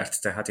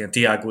embert, tehát ilyen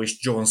Thiago és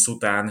Jones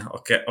után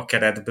a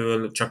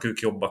keretből csak ők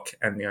jobbak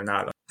ennél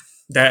nála.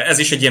 De ez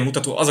is egy ilyen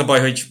mutató. Az a baj,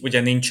 hogy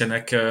ugye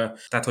nincsenek,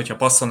 tehát hogyha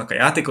passzolnak a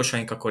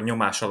játékosaink, akkor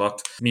nyomás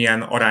alatt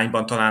milyen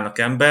arányban találnak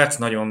embert,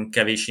 nagyon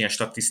kevés ilyen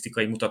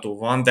statisztikai mutató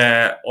van,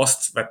 de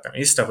azt vettem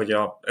észre, hogy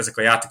ezek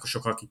a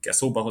játékosok, akikkel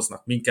szóba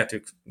hoznak minket,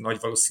 ők nagy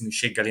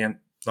valószínűséggel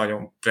ilyen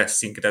nagyon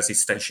pressing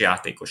rezisztens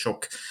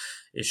játékosok.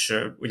 És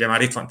ugye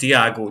már itt van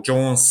Thiago,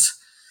 Jones,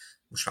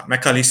 most már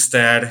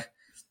McAllister,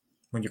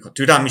 mondjuk a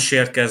Thuram is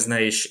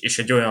érkezne, és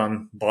egy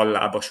olyan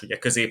ballábas, ugye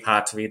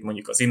középhátvéd,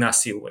 mondjuk az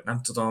Inacio, vagy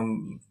nem tudom,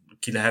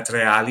 ki lehet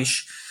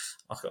reális,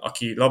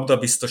 aki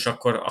labdabiztos,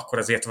 akkor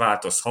azért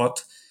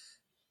változhat.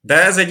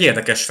 De ez egy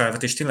érdekes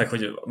felvetés, tényleg,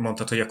 hogy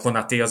mondtad, hogy a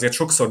Konaté azért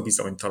sokszor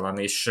bizonytalan,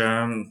 és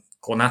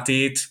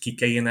Konatét ki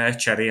kéne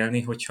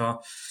cserélni,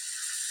 hogyha...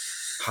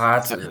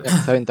 Hát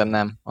szerintem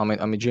nem.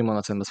 Ami Jim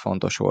mondott, szerintem az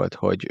fontos volt,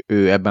 hogy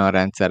ő ebben a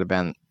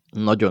rendszerben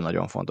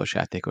nagyon-nagyon fontos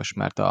játékos,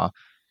 mert a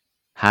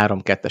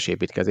 3-2-es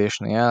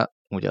építkezésnél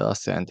ugye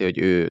azt jelenti, hogy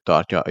ő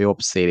tartja a jobb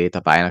szélét, a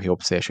pályának jobb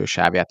szélső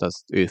sávját,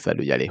 az ő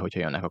felügyeli, hogyha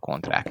jönnek a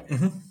kontrák.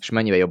 És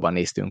mennyivel jobban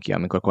néztünk ki,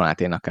 amikor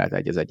Konaténak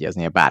kellett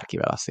egyeznie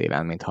bárkivel a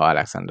szélen, mint ha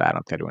Alexander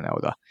Arnold kerülne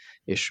oda.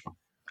 És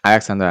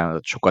Alexander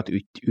Arnoldot sokat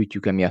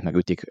ütjük emiatt, meg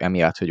ütik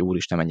emiatt, hogy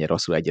úristen mennyire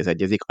rosszul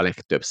egyezik, a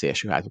legtöbb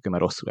szélső hátvéd,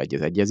 mert rosszul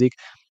egyezik.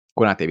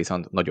 Konaté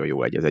viszont nagyon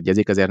jó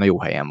egyezik, ezért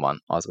jó helyen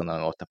van, azt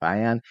gondolom, ott a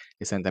pályán,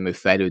 és szerintem ő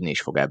fejlődni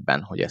is fog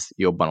ebben, hogy ez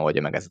jobban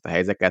oldja meg ezt a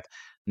helyzetet.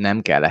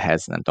 Nem kell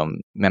ehhez,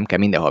 nem kell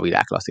mindenhol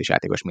világklasszis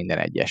játékos minden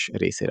egyes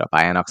részére a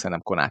pályának,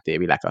 szerintem Konaté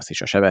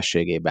világklasszis a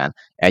sebességében,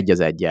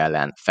 1-1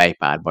 ellen,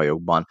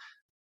 fejpárbajokban,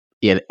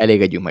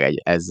 elégedjünk meg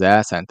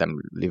ezzel, szerintem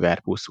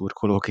Liverpool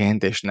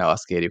szurkolóként, és ne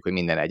azt kérjük, hogy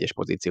minden egyes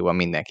pozícióban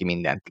mindenki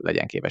mindent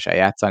legyen képes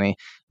eljátszani,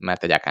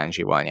 mert egy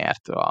Akanjival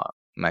nyert a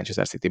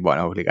Manchester City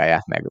bajnokok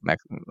ligáját,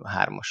 meg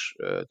 3-as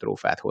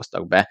trófeát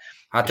hoztak be,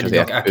 hát és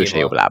azért ő se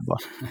jobb lábba.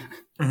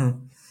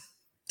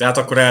 Tehát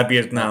akkor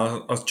elbírná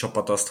a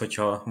csapat azt,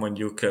 hogyha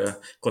mondjuk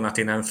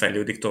Konaté nem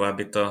fejlődik tovább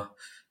itt a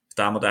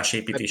támadás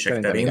építések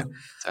terén.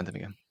 Szerintem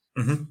igen.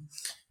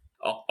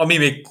 Ami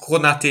még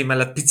Konaté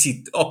mellett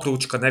picit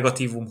aprócska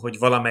negatívum, hogy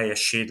valamelyes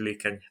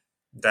sérülékeny,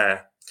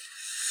 de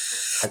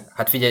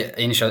Hát figyelj,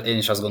 én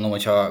is azt gondolom,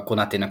 hogy ha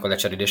Konatének a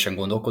lecserélésen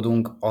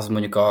gondolkodunk, az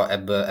mondjuk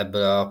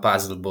ebből a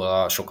puzzle-ból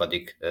a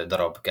sokadik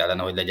darab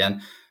kellene, hogy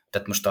legyen.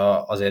 Tehát most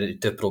azért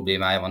több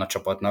problémája van a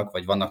csapatnak,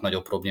 vagy vannak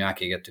nagyobb problémák,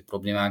 égető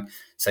problémák.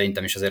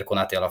 Szerintem is azért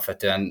Konaté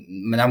alapvetően,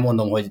 nem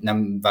mondom, hogy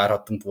nem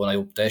várhattunk volna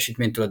jobb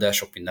teljesítménytől, de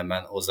sok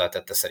mindenben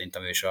hozzátette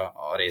szerintem ő is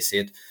a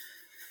részét.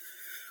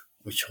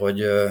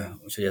 Úgyhogy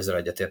ezzel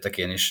egyetértek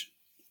én is.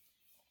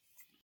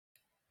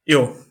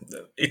 jó,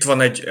 itt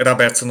van egy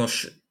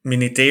Robertsonos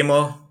mini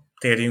téma,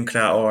 térjünk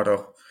rá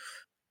arra.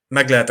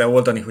 Meg lehet-e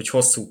oldani, hogy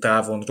hosszú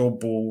távon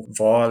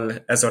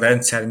Robóval ez a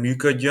rendszer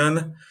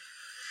működjön,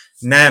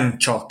 nem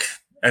csak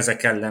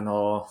ezek ellen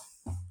a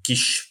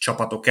kis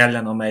csapatok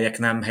ellen, amelyek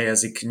nem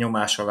helyezik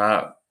nyomás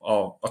alá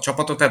a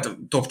csapatot, tehát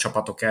top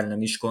csapatok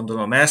ellen is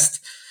gondolom ezt.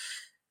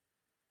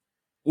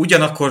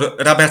 Ugyanakkor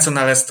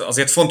Robertsonnál ezt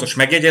azért fontos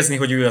megjegyezni,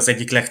 hogy ő az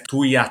egyik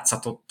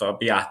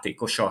legtúljátszatottabb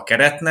játékosa a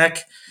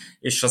keretnek,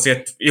 és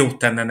azért jót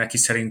tenne neki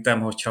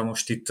szerintem, hogyha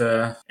most itt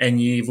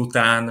ennyi év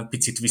után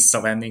picit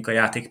visszavennénk a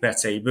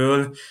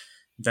játékperceiből,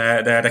 de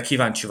erre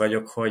kíváncsi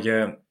vagyok,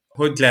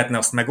 hogy lehetne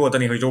azt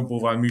megoldani, hogy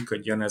Robóval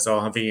működjön ez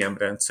a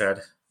VM-rendszer,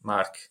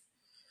 Mark.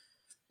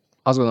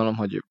 Azt gondolom,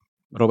 hogy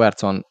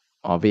Robertson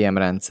a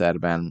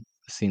VM-rendszerben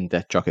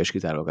szinte csak és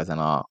kizárólag ezen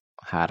a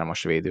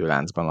hármas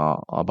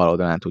védőláncban a bal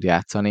oldalán tud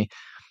játszani.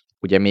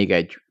 Ugye még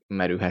egy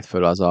merülhet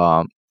föl az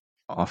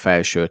a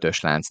felső ötös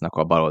láncnak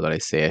a baloldali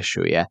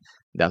szélsője,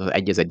 de az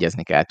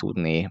egyezni kell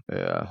tudni,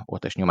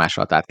 ott is nyomás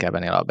alatt át kell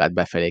venni a labdát,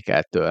 befelé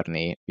kell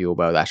törni, jó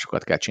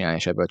beadásokat kell csinálni,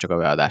 és ebből csak a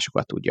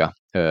beadásokat tudja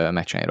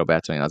megcsinálni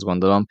Robertson, én azt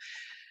gondolom.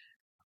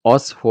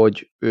 Az,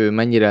 hogy ő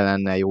mennyire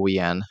lenne jó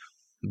ilyen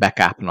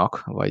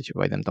backupnak, vagy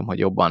nem tudom, hogy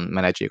jobban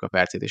menedzseljük a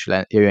percét, és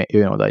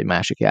jöjjön oda egy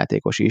másik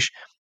játékos is.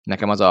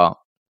 Nekem az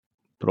a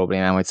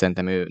problémám, hogy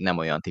szerintem ő nem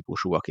olyan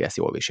típusú, aki ezt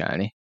jól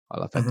viselni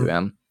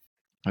alapvetően.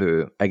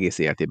 Ő egész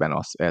életében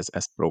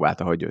ezt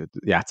próbálta, hogy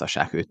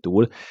játszassák őt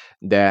túl,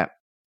 de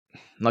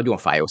nagyon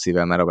fájó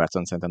szívvel, mert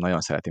Robertson szerintem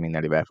nagyon szereti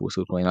minden Liverpool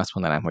szurkoló. Én azt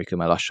mondanám, hogy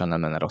különben lassan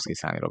nem lenne rossz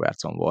kiszállni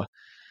Robertsonból.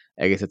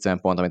 Egész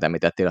egyszerűen pont, amit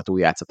említettél a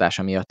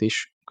túljátszatása miatt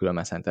is,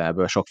 különben szerintem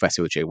ebből sok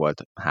feszültség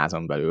volt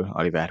házon belül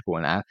a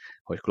Liverpoolnál,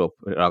 hogy Klopp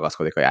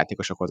ragaszkodik a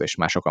játékosokhoz, és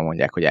már sokan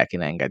mondják, hogy el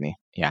kéne engedni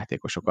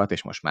játékosokat,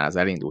 és most már az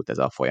elindult ez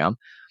a folyam.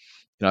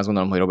 Én azt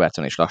gondolom, hogy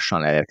Robertson is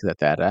lassan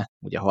elérkezett erre,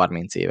 ugye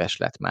 30 éves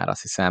lett már,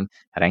 azt hiszem,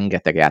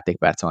 rengeteg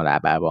játékperc van a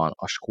lábában,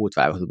 a skót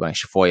válogatottban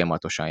is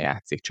folyamatosan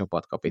játszik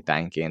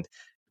csapatkapitányként,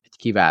 egy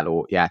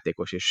kiváló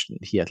játékos, és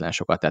hihetetlen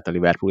sokat tett a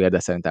Liverpoolért, de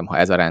szerintem, ha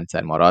ez a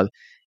rendszer marad,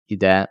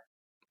 ide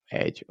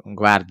egy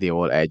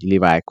Guardiol, egy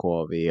Levi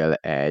Colwill,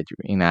 egy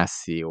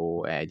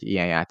Inacio, egy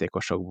ilyen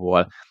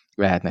játékosokból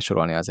lehetne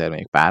sorolni azért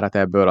mondjuk párat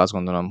ebből. Azt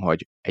gondolom,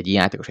 hogy egy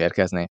ilyen játékos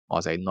érkezni,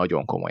 az egy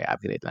nagyon komoly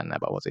upgrade lenne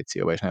ebbe a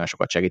pozícióba, és nagyon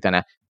sokat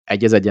segítene.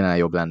 Egy az egyenlően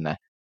jobb lenne,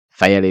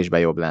 fejelésben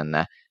jobb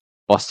lenne,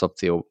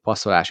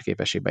 passzolási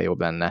képességben jobb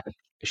lenne,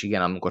 és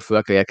igen, amikor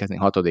föl kell érkezni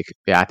hatodik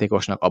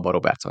játékosnak, abban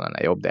Robertson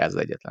lenne jobb, de ez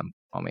az egyetlen,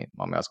 ami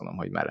azt gondolom,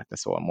 hogy mellette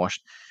szól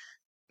most.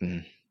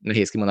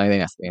 Nehéz kimondani,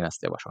 de én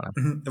ezt javasolnám.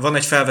 Van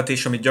egy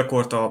felvetés, amit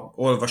gyakorta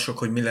olvasok,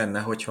 hogy mi lenne,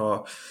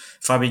 hogyha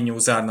Fabinho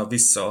zárna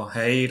vissza a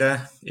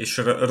helyére, és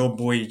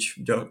Robbo így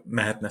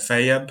mehetne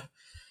feljebb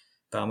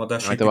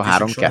támadási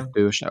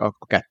építés során.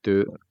 A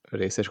kettő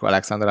részes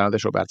Alexander Arnold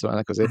és Robertson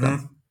lenne középen.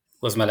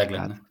 Az meleg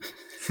lenne.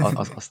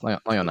 Azt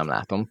nagyon nem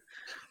látom.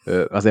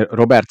 Azért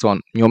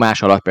Robertson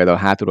nyomás alatt, például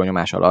hátulról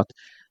nyomás alatt,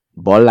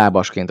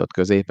 ballábasként ott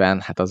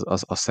középen, hát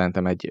az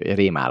szerintem egy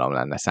rémálom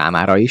lenne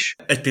számára is.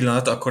 Egy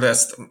pillanat, akkor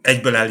ezt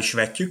egyből el is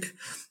vetjük.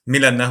 Mi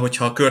lenne,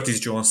 hogyha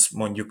Curtis Jones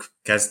mondjuk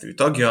kezdő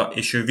tagja,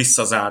 és ő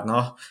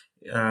visszazárna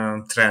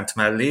Trent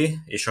mellé,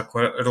 és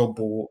akkor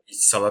Robbo így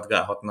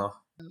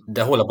szaladgálhatna.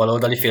 De hol a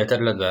baloldali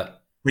félterületben?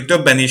 Hogy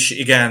többen is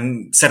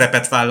igen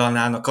szerepet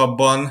vállalnának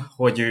abban,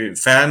 hogy ő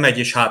felmegy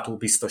és hátul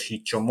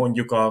biztosítson,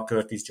 mondjuk a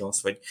Curtis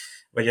Jones,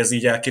 vagy ez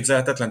így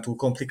elképzelhetetlen, túl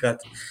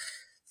komplikált?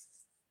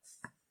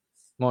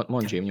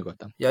 Mondj, Jim,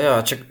 nyugodtan.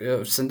 Ja, csak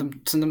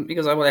szerintem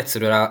igazából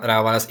egyszerű rá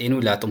a válasz. Én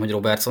úgy látom, hogy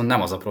Robertson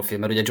nem az a profil,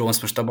 mert ugye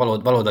Jones most a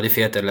baloldali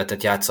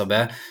félterületet játsza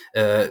be,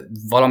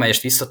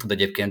 valamelyest vissza tud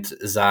egyébként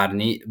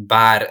zárni,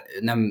 bár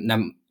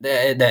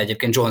de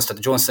egyébként Jones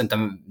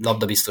szerintem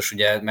labdabiztos,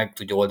 ugye meg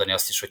tudja oldani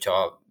azt is,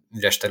 hogyha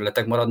üres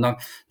területek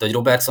maradnak, de hogy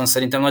Robertson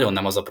szerintem nagyon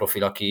nem az a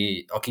profil,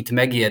 akit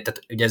megér,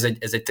 tehát ugye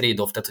ez egy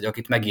trade-off, tehát hogy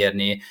akit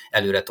megérné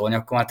előre tolni,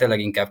 akkor már tényleg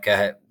inkább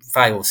kell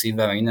fájó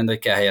szívvel, meg minden, de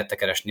hogy kell helyette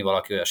keresni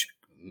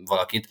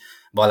valakit,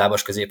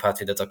 ballábas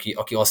középhátvédet,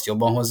 aki azt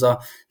jobban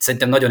hozza.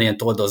 Szerintem nagyon ilyen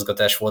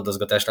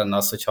fordozgatás lenne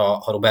az,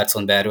 hogyha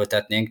Robertson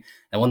beerőltetnénk,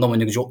 de mondom,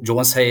 mondjuk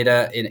Jones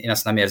helyére én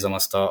azt nem érzem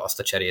azt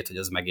a cserét, hogy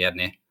az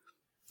megérné.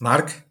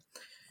 Mark?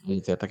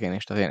 Így értek én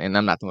is, tehát én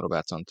nem látom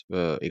Robertsont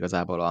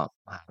igazából a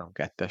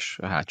 3-2-es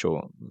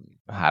hátsó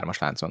 3-as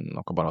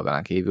lánconnak a bal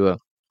oldalán kívül.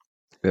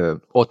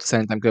 Ott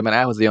szerintem különben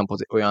elhoz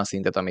olyan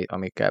szintet,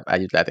 amikkel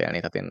együtt lehet élni.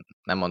 Tehát én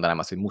nem mondanám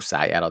azt, hogy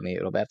muszáj eladni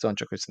Robertson,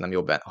 csak hogy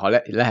szerintem jobb,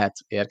 ha lehet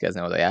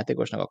érkezni oda a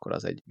játékosnak, akkor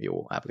az egy jó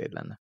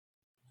upgrade lenne.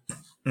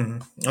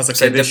 Az a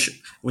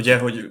kérdés, ugye,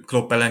 hogy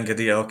Klopp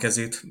elengedi-e a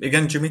kezét.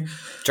 Igen, Jimmy?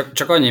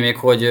 Csak annyi még,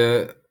 hogy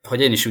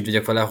én is úgy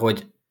vagyok vele,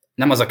 hogy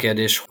nem az a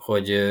kérdés,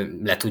 hogy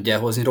le tudja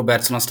hozni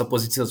Robertson azt a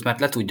pozíciót, mert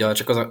le tudja,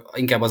 csak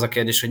inkább az a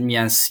kérdés, hogy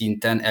milyen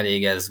szinten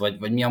elég ez,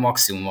 vagy mi a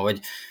maximuma,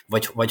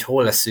 vagy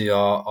hol lesz ő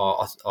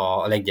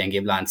a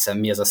leggyengébb láncszem,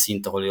 mi az a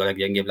szint, ahol ő a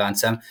leggyengébb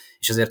láncszem,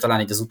 és azért talán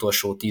így az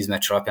utolsó 10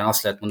 meccs alapján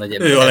azt lehet mondani,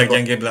 hogy... Ő a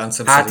leggyengébb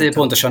láncszem Hát szerintem.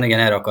 Pontosan igen,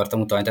 erre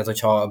akartam utalni, tehát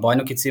hogyha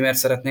bajnoki címért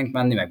szeretnénk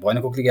menni, meg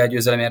bajnokok ligája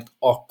győzelemért,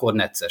 akkor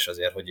necces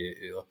azért, hogy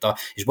ő ott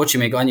és bocsi,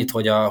 még annyit,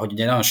 hogy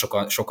ugye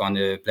nagyon sokan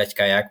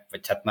pletykálják,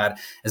 vagy hát már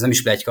ez nem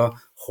is pletyka,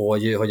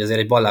 hogy azért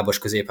egy ballábos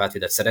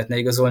középhátvédet szeretne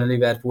igazolni a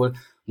Liverpool.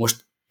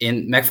 Most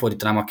én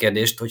megfordítanám a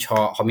kérdést, hogy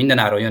ha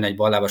mindenáron jön egy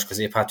ballábas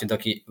középhátvéd,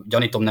 aki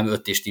gyanítom nem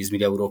 5 és 10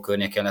 millió euró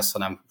környéken lesz,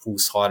 hanem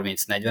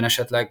 20-30-40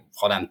 esetleg,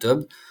 ha nem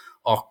több,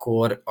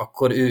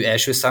 akkor ő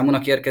első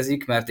számúnak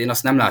érkezik, mert én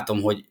azt nem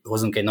látom, hogy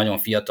hozunk egy nagyon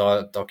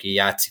fiatalt, aki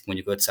játszik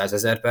mondjuk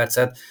 500 000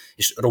 percet,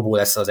 és Robó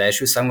lesz az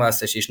első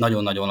számválasztás, és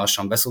nagyon-nagyon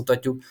lassan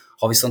beszútatjuk.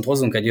 Ha viszont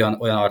hozunk egy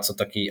olyan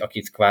arcot,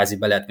 akit kvázi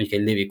be lehet, mondjuk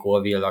egy Levi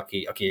Colville,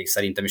 aki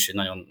szerintem is egy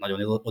nagyon,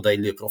 nagyon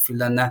odaillő profil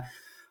lenne,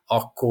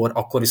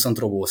 akkor viszont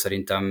Robó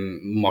szerintem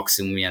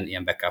maximum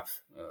ilyen backup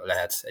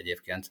lehet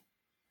egyébként.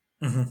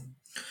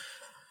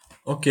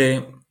 Oké.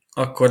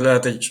 Akkor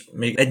lehet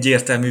még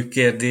egyértelmű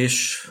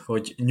kérdés,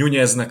 hogy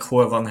Nuneznek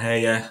hol van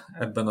helye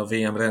ebben a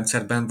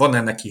WM-rendszerben.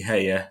 Van-e neki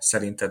helye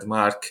szerinted,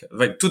 Mark?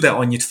 Vagy tud-e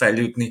annyit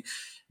fejlődni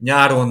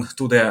nyáron?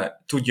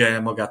 Tudja-e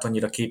magát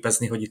annyira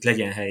képezni, hogy itt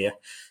legyen helye?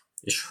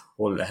 És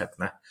hol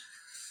lehetne?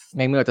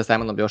 Még mielőtt ezt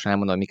elmondom, gyorsan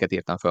elmondom, hogy miket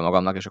írtam föl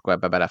magamnak, és akkor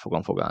ebbe bele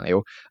fogom foglalni,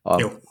 jó?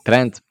 Jó.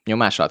 Trend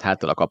nyomás alatt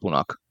hátul a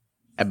kapunak,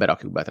 ebbe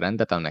rakjuk be a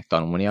trendet, aminek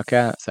tanulnia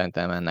kell.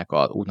 Szerintem ennek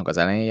az útnak az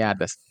elején jár,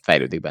 de ez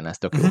fejlődik benne, ez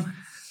tök jó.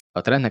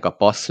 A trendnek a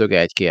passzöge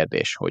egy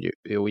kérdés, hogy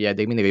ő ugye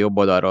eddig mindig a jobb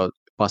oldalról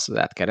passzol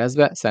át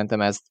keresztbe,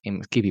 szerintem ezt én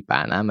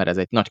kipipálnám, mert ez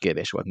egy nagy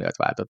kérdés volt, mielőtt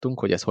váltottunk,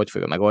 hogy ezt hogy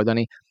fogja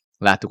megoldani.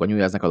 Láttuk a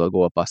Nuneznek adott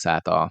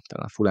gólpasszát a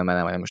Fulham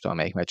ellen, vagy most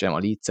amelyik meccsen, a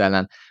Leeds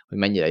ellen, hogy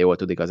mennyire jól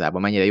tud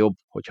igazából, mennyire jobb,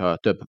 hogyha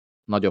több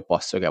nagyobb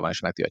passzöge van, és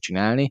meg tudja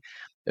csinálni.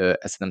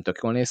 Ez nem tök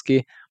jól néz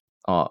ki.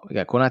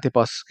 A Konaté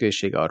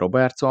passzkészsége, a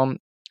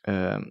Robertson,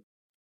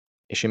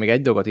 és én még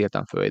egy dolgot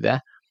írtam föl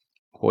ide,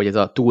 hogy ez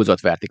a túlzott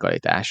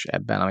vertikalitás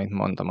ebben, amit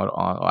mondtam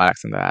a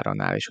Alexander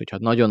Arnoldnál is, hogyha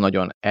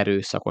nagyon-nagyon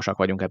erőszakosak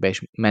vagyunk ebbe,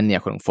 és menni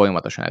akarunk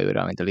folyamatosan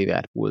előre, amit a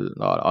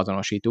Liverpool-nal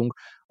azonosítunk,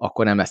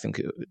 akkor nem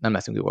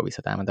leszünk jó a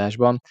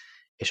visszatámadásban.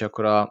 És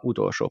akkor az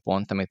utolsó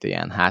pont, amit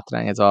ilyen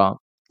hátrány, ez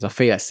a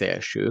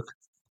félszélsők,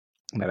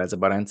 mert ez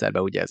a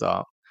rendszerben ugye ez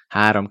a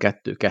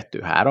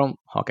 3-2-2-3,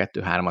 ha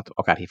 2-3-at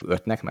akár hívjuk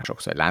 5-nek, mert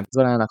sokszor egy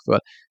lánccal állnak föl,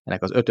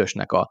 ennek az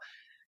 5-ösnek a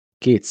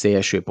két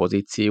szélső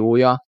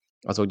pozíciója,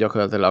 azok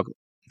gyakorlatilag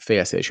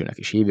félszélsőnek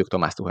is hívjuk,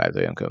 Tomás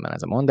Tucheltől jön különben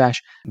ez a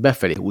mondás,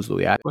 befelé húzó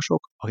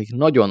játékosok, akik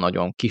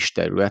nagyon-nagyon kis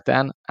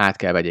területen át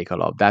kell vegyék a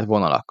labdát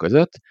vonalak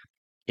között,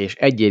 és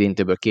egy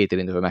érintőből, két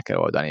érintőből meg kell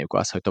oldaniuk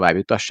azt, hogy tovább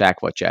jutassák,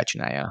 vagy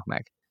csináljanak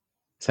meg.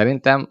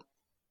 Szerintem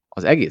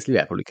az egész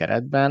Liverpooli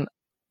keretben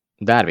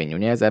Darwin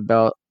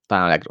Núñez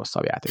talán a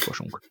legrosszabb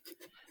játékosunk.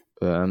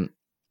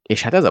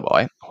 És hát ez a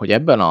baj, hogy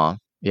ebben a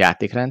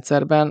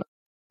játékrendszerben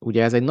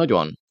ugye ez egy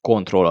nagyon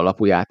kontroll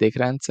alapú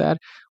játékrendszer,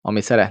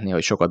 ami szeretné,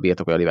 hogy sokat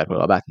birtokolja a Liverpool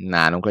labdát,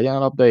 nálunk legyen a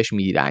labda, és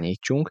mi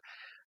irányítsunk.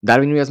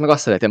 Darwin ez meg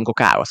azt szereti, amikor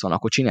káosz van,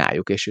 akkor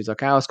csináljuk, és ez a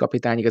káosz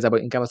kapitány igazából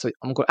inkább az, hogy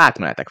amikor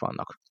átmenetek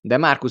vannak. De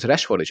Marcus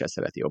Rashford is ezt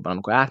szereti jobban,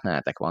 amikor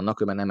átmenetek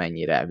vannak, ő nem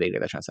ennyire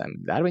végletesen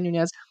szemben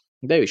Darwin,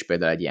 de ő is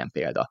például egy ilyen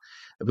példa.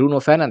 Bruno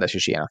Fernandes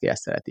is ilyen, aki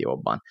ezt szereti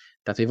jobban.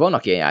 Tehát, hogy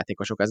vannak ilyen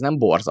játékosok, ez nem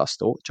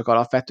borzasztó, csak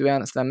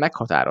alapvetően szerintem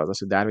meghatározza az,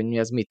 hogy Darwin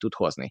ez mit tud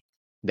hozni.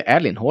 De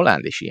Erling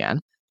Haaland is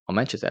ilyen, a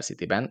Manchester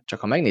Cityben, csak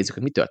ha megnézzük,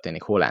 hogy mi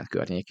történik Haaland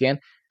környékén,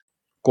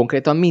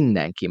 konkrétan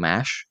mindenki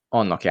más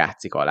annak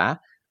játszik alá,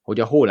 hogy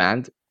a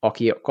Haaland,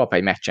 aki kap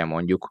egy meccsen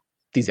mondjuk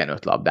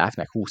 15 labdát,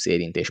 meg 20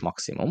 érintés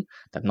maximum,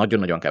 tehát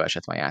nagyon-nagyon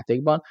keveset van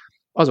játékban,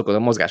 azokat a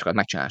mozgásokat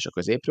megcsinálás a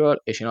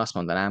középről, és én azt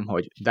mondanám,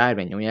 hogy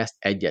Darwin Núñezt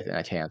egyetlen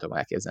egy helyen tudom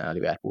elképzelni a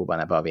Liverpoolban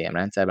ebbe a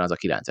WM-rendszerben, az a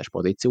 9-es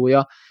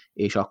pozíciója,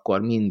 és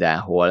akkor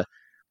mindenhol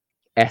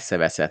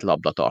eszeveszett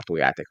labdatartó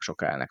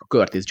játékosok állnak, a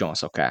Curtis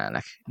Jonesok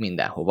állnak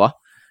mindenhova,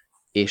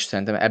 és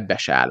szerintem ebbe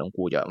se állunk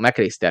úgy. A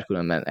McAllister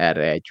különben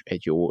erre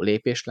egy jó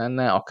lépés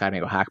lenne, akár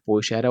még a Hákpó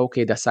is erre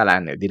oké, de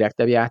Salahnél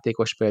direktebb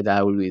játékos,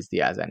 például Luis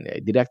Diaz ennél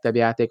egy direktebb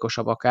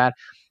játékosabb akár,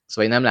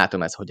 szóval én nem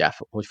látom ezt,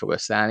 hogy fog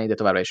összeállni, de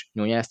továbbra is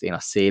Núñezt én a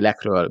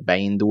szélekről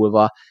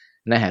beindulva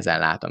nehezen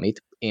látom itt,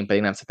 én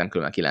pedig nem szeretem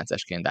különben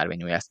 9-esként Darwin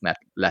Núñezt, mert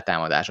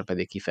letámadása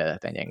pedig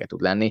kifejezetten gyenge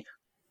tud lenni.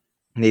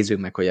 Nézzük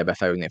meg, hogy ebbe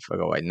felügnél fel,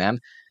 vagy nem.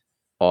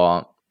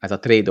 Ez a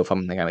trade-off,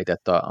 amit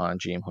megemlített a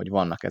Jim, hogy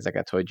vannak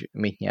ezeket, hogy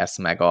mit nyersz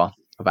meg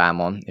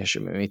vámon, és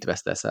mit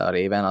vesztesz el a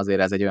réven, azért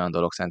ez egy olyan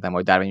dolog szerintem,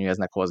 hogy Darwin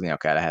Nuneznek hoznia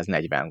kell ehhez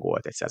 40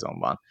 gólt egy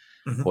szezonban,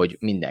 hogy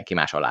mindenki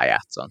más alá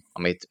játszon,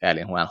 amit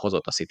Erling Haaland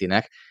hozott a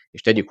Citynek,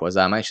 és tegyük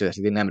hozzá, Manchester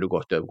City nem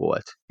rugott több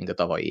gólt, mint a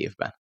tavalyi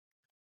évben.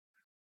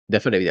 De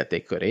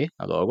fölépítették köré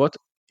a dolgot,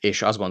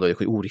 és azt gondoljuk,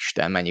 hogy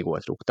úristen, mennyi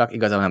gólt rúgtak,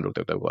 igazából nem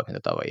rúgtak több gólt, mint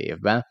a tavalyi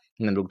évben,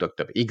 nem rúgtak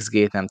több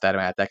XG-t, nem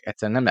termeltek,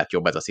 egyszerűen nem lett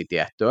jobb ez a City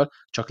ettől,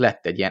 csak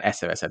lett egy ilyen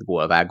eszeveszett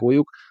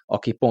gólvágójuk,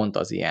 aki pont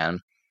az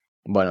ilyen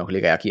bajnok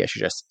ligája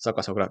kieséses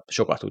szakaszokra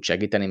sokat tud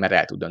segíteni, mert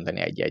el tud dönteni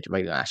egy-egy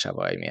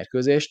villanásával egy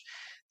mérkőzést.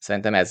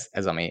 Szerintem ez,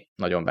 ami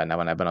nagyon benne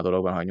van ebben a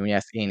dologban, hogy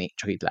Nunez, én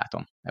csak itt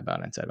látom ebben a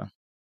rendszerben.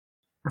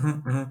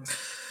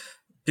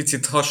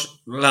 Picit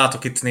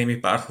látok itt némi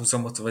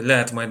párhuzamot, vagy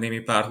lehet majd némi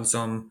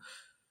párhuzam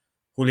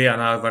Julián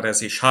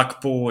Álvarez és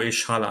Hakpo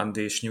és Haaland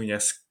és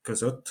Nunez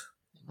között.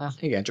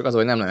 Igen, csak az,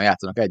 hogy nem nagyon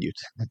játszanak együtt.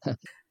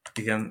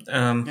 Igen.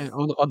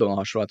 Adom a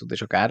hasonlatot,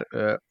 és akár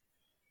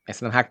ezt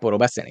szerintem Hakpóról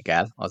beszélni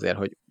kell azért,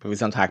 hogy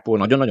viszont Hakpó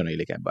nagyon-nagyon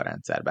illik ebbe a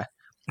rendszerbe.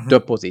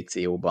 Több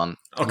pozícióban.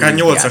 Akár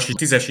 8-as,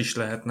 10-es is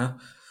lehetne.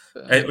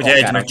 Ugye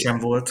egy meccsen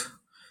volt.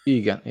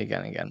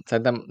 Igen.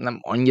 Szerintem nem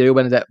annyira jó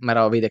benne, de mert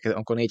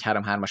amikor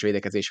 4-3-3-as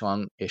védekezés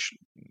van, és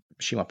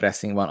sima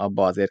pressing van,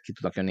 abba azért ki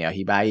tudnak jönni a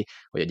hibái,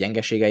 vagy a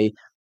gyengeségei,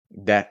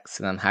 de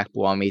szerintem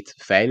Hakpó, amit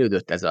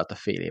fejlődött ez alatt a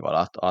fél év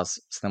alatt,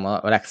 az szerintem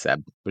a legszebb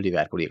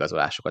Liverpool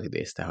igazolásokat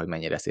idézte, hogy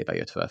mennyire szépen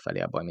jött fölfelé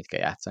abban, hogy mit kell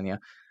játszania.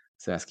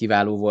 Szerintem ez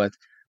kiváló volt,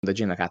 de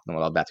Jimnek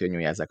átadom a labdát, hogy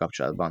Nunez ezzel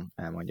kapcsolatban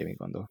elmondja, mit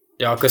gondol.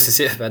 Ja, köszi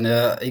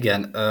szépen.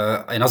 Igen,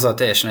 én azzal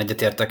teljesen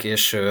egyetértek,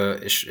 és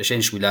én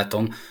is úgy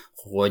látom,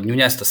 hogy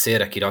Nunezt a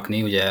szélre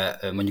kirakni, ugye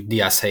mondjuk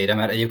Diaz helyére,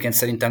 mert egyébként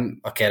szerintem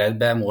a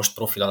keretben most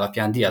profil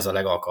alapján Diaz a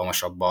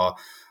legalkalmasabb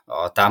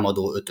a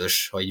támadó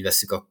ötös, ha így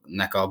veszik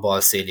a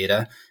bal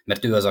szélére,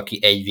 mert ő az, aki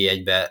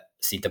 1v1-be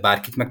szinte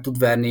bárkit meg tud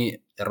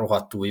verni,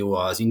 rohadtul jó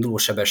az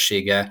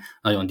indulósebessége,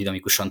 nagyon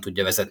dinamikusan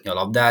tudja vezetni a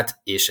labdát,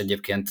 és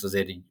egyébként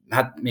azért így,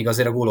 hát még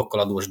azért a gólokkal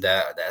adós,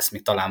 de ezt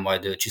még talán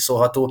majd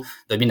csiszolható,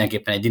 de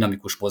mindenképpen egy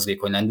dinamikus,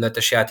 mozgékony,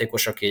 lendületes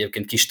játékos, aki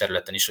egyébként kis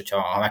területen is,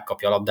 hogyha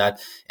megkapja a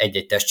labdát,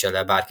 egy-egy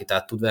testcsellel bárkit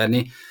át tud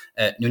verni.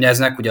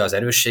 Nuneznek ugye az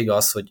erőssége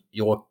az, hogy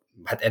jól,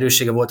 hát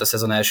erőssége volt a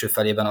szezon első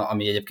felében,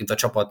 ami egyébként a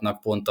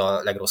csapatnak pont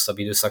a legrosszabb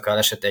időszakára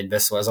esett egybe,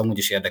 szóval ez amúgy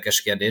is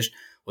érdekes kérdés,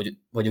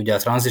 hogy ugye a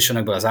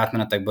transitionekből, az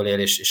átmenetekből él,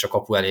 és a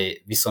kapu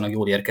elé viszonylag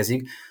jól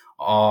érkezik.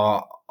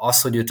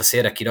 Az, hogy őt a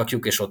szélre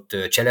kirakjuk, és ott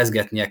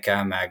cselezgetnie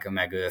kell,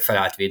 meg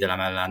felállt védelem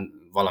ellen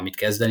valamit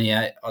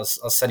kezdenie, az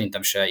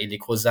szerintem se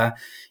illik hozzá.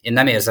 Én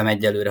nem érzem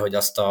egyelőre, hogy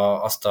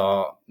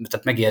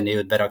tehát megérné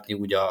őt berakni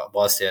úgy a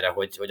bal szélre,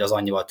 hogy az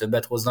annyival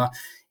többet hozna.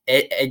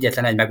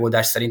 Egyetlen egy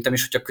megoldás szerintem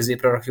is, hogyha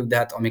középre rakjuk, de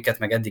hát amiket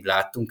meg eddig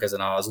láttunk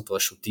ezen az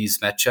utolsó 10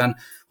 meccsen,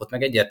 ott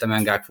meg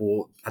egyértelműen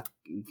Gakpo hát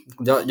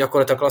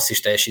gyakorlatilag klasszis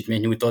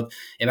teljesítményt nyújtott.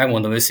 Én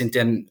megmondom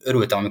őszintén,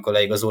 örültem, amikor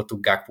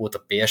leigazoltuk Gakpót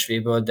a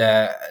PSV-ből,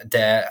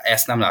 de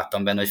ezt nem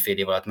láttam benne, hogy fél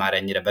év alatt már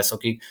ennyire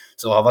beszokik.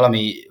 Szóval ha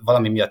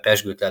valami miatt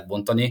pezsgőt lehet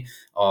bontani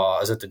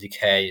az 5.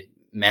 hely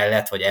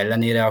mellett vagy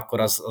ellenére, akkor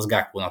az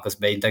Gakpónak az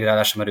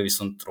beintegrálása, mert ő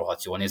viszont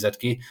rohadt jól nézett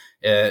ki.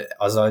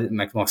 Azzal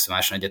meg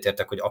maximálisan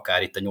egyetértek, hogy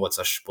akár itt a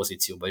 8-as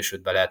pozícióba is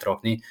őt be lehet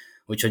rakni.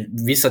 Úgyhogy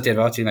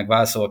visszatérve Attila, meg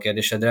válaszolva a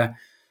kérdésedre,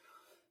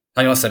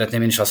 nagyon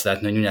szeretném én is azt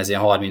látni, hogy Nunez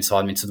ilyen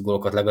 30-35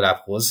 gólokat legalább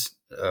hoz.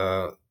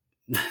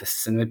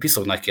 Szerintem egy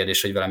piszok nagy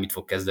kérdés, hogy vele mit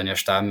fog kezdeni a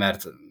stáb,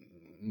 mert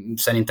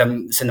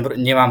szerintem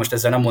nyilván most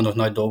ezzel nem mondok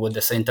nagy dolgot, de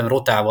szerintem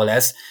rotával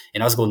lesz.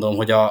 Én azt gondolom,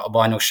 hogy a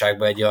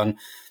bajnokságban egy olyan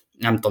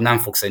nem tudom, nem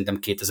fog szerintem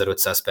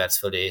 2500 perc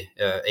fölé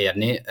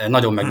érni.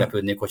 Nagyon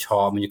meglepődnék,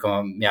 hogyha mondjuk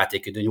a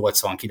játékidő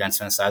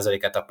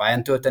 80-90%-át a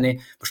pályán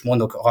tölteni. Most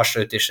mondok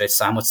hasonlítésre egy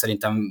számot,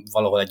 szerintem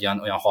valahol egy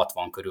olyan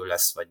 60 körül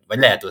lesz, vagy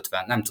lehet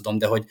 50, nem tudom,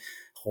 de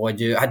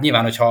hogy hát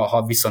nyilván,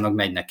 hogyha viszonylag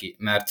megy neki,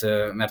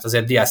 mert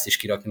azért Diazt is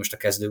kirakni most a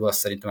kezdőből, azt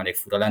szerintem elég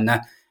fura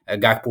lenne.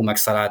 Gakpo meg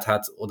Salát,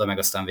 hát oda meg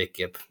aztán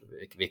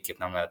végképp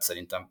nem lehet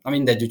szerintem. Na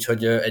mindegy,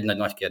 úgyhogy egy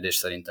nagy kérdés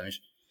szerintem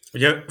is.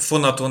 Ugye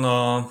Fonaton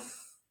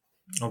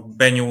a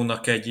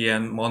Benyónak egy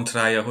ilyen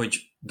mantrája, hogy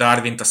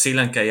Darwint a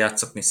szélen kell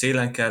játszatni,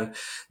 szélen kell.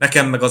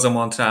 Nekem meg az a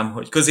mantrám,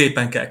 hogy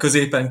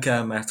középen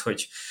kell, mert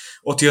hogy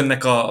ott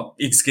jönnek a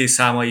XG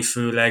számai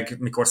főleg,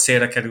 mikor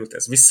szélre került,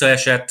 ez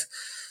visszaesett.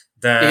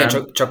 De...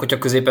 Igen, csak hogyha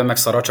középen meg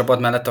szar a csapat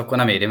mellett, akkor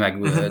nem éri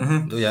meg.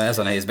 Ugye ez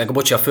a nehéz. Meg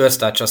bocsi, a first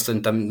touch, azt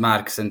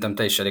szerintem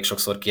te is elég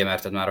sokszor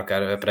kiemelted már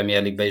akár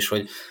Premier League-be is,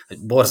 hogy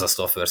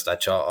borzasztó a first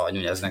touch a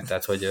Nuneznek,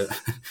 tehát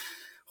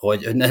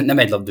hogy nem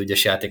egy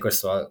labdaügyes játékos,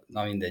 szóval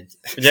na mindegy.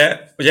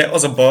 Ugye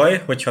az a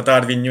baj, hogyha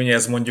Darwin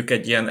Nunez mondjuk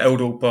egy ilyen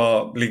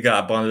Európa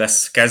ligában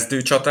lesz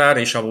kezdőcsatár,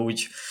 és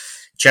amúgy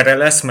csere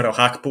lesz, mert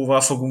a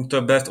Hakpóval fogunk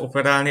többet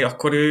operálni,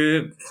 akkor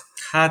ő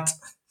hát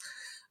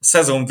a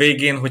szezon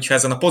végén, hogyha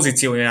ezen a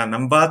pozícióján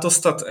nem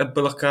változtat,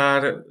 ebből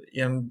akár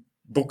ilyen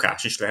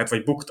bukás is lehet,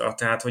 vagy bukta,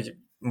 tehát hogy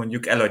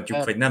mondjuk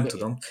eladjuk, vagy nem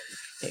tudom.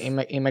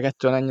 Én meg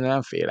ettől ennyire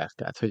nem félek,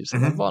 tehát hogy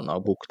szerintem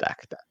vannak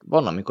bukták, tehát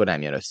van, amikor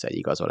nem jön össze egy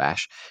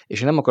igazolás. És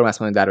én nem akarom ezt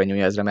mondani Darwin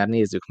Nunezre, mert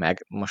nézzük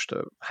meg, most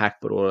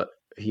Hakpóról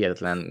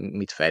hihetetlen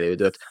mit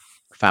fejlődött.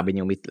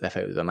 Fabinho mit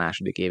lefejlődött a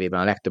második évében.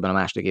 A legtöbben a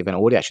második évben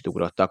óriásit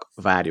ugrottak,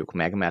 várjuk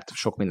meg, mert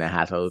sok minden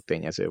hátraadott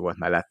tényező volt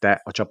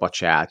mellette, a csapat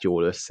se állt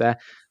jól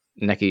össze,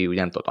 neki ugye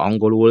nem tudott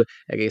angolul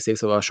egész év,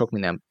 szóval sok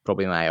minden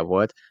problémája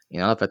volt.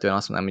 Én alapvetően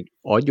azt mondom, hogy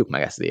adjuk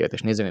meg ezt az évet,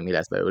 és nézzük, hogy mi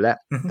lesz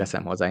belőle.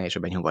 Teszem hozzá, én és a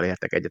Benyóval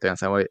értek egyet olyan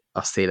számol, hogy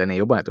a szélen én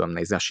jobban tudom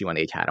nézni a sima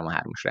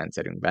 4-3-3-as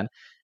rendszerünkben,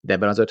 de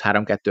ebben az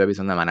 5-3-2-ben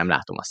viszont már nem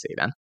látom a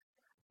szélen.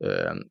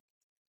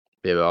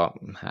 Például a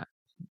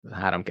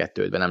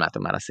 3-2-ben nem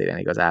látom már a szélen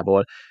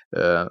igazából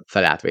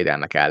felállt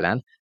védelmek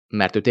ellen,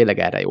 mert ő tényleg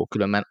erre jó.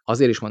 Különben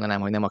azért is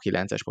mondanám, hogy nem a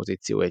 9-es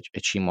pozíció egy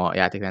sima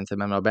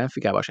játékrendszerben, mert a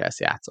Benficával se ezt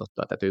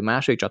játszotta. Tehát ő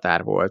második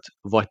csatár volt,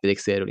 vagy pedig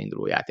szélről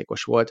induló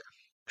játékos volt.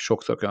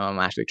 Sokszor a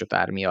második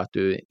csatár miatt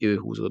ő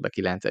húzott be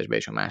 9-esbe,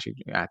 és a másik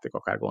játék,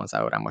 akár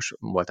Gonzalo Ramos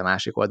volt a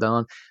másik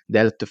oldalon, de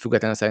előttől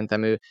függetlenül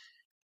szerintem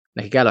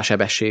neki kell a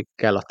sebesség,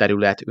 kell a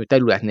terület, ő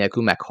terület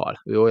nélkül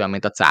meghal. Ő olyan,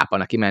 mint a cápa,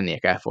 neki mennie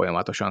kell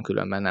folyamatosan,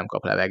 különben nem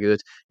kap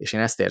levegőt, és én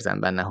ezt érzem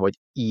benne, hogy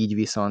így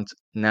viszont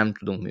nem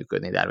tudunk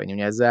működni Darwin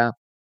Núñezzel,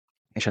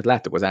 és hát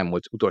láttuk az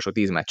elmúlt utolsó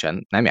 10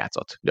 meccsen nem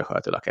játszott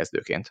gyakorlatilag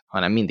kezdőként,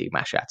 hanem mindig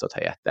más játszott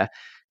helyette,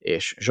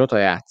 és Zsota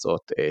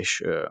játszott,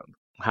 és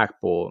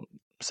Hákpó,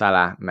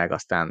 Salah, meg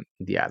aztán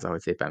Diaz, ahogy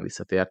szépen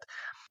visszatért.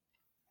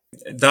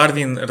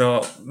 Darwinra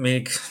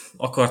még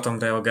akartam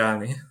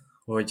reagálni,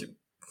 hogy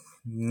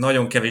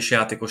nagyon kevés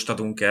játékost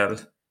adunk el,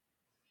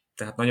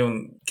 tehát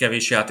nagyon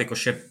kevés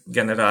játékosért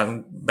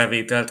generálunk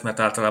bevételt, mert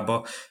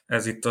általában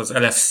ez itt az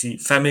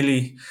LFC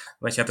Family,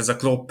 vagy hát ez a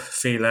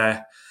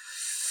Klopp-féle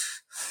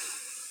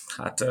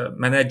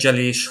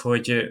menedzselés,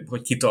 hogy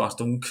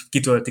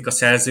kitöltik a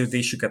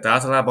szerződésüket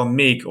általában,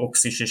 még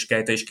Oxis és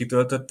Keita is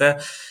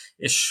kitöltötte,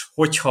 és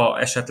hogyha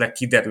esetleg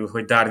kiderül,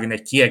 hogy Darwin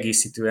egy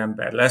kiegészítő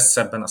ember lesz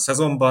ebben a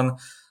szezonban,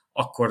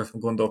 akkor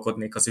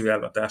gondolkodnék az ő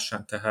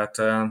eladásán, tehát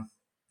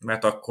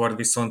mert akkor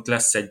viszont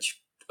lesz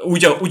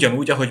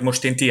ugyanúgy, ahogy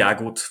most én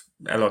Thiagót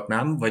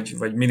eladnám,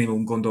 vagy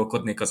minimum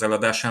gondolkodnék az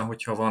eladásán,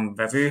 hogyha van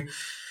vevő,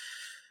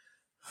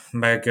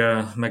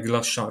 meg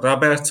lassan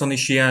Robertson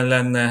is ilyen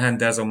lenne,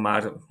 Henderson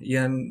már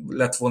ilyen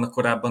lett volna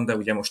korábban, de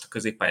ugye most a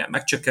középpályán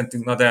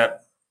megcsökkentünk,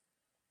 de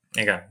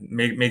igen,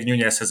 még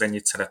Núñezhez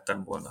ennyit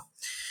szerettem volna.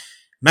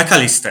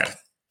 McAllister.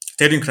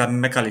 Térjünk rá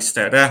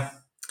McAllisterre.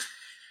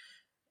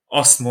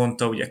 Azt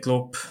mondta ugye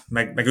Klopp,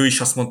 meg ő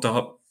is azt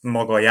mondta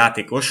maga a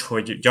játékos,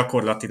 hogy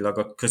gyakorlatilag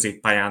a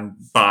középpályán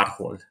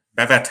bárhol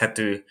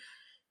bevethető.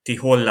 Ti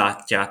hol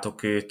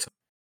látjátok őt?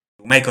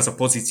 Melyik az a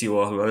pozíció,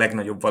 ahol a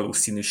legnagyobb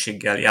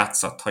valószínűséggel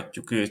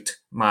játszathatjuk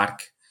őt,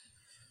 Mark?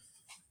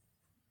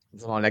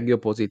 A legjobb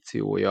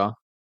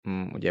pozíciója,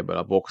 ugye ebből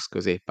a box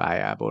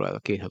középpályából, a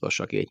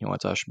 2-6-osra,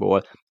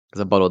 2-8-asból, ez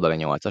a baloldali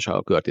 8-as,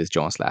 ahol Curtis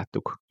Jones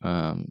láttuk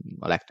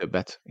a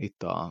legtöbbet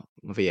itt a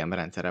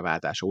WM-rendszerre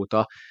váltás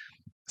óta.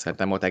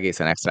 Szerintem ott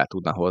egészen extrát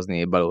tudna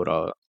hozni,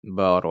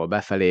 balról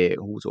befelé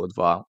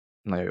húzódva,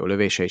 nagyon jó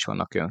lövése is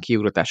vannak, olyan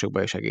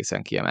kiugratásokban is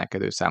egészen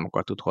kiemelkedő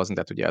számokat tud hozni,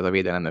 tehát ugye az a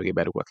védelem mögé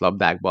berúgott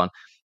labdákban,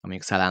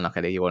 amíg Salának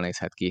elég jól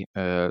nézhet ki.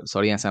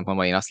 Szóval ilyen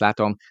szempontból én azt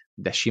látom,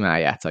 de simán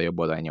játsza a jobb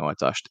oldali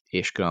 8-ast,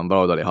 és külön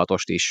baloldali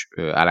 6-ost is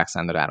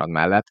Alexander-Arnold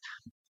mellett.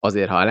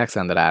 Azért, ha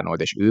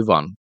Alexander-Arnold és ő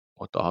van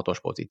ott a 6-os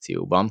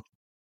pozícióban,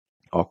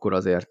 akkor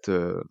azért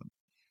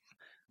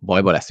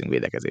bajba leszünk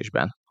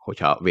védekezésben,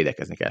 hogyha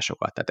védekezni kell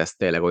sokat. Tehát ez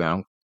tényleg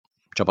olyan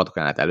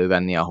csapatokon lehet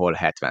elővenni, ahol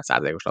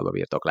 70%-os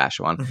labdabirtoklás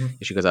van,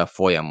 és igazából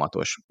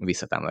folyamatos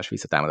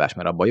visszatámadás,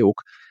 mert abban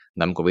jók,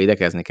 de amikor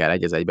védekezni kell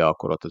egy egybe,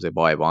 akkor ott azért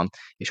baj van,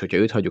 és hogyha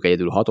őt hagyjuk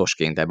egyedül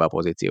 6-osként ebbe a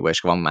pozícióba, és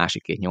van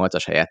másik 2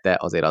 8-as helyette,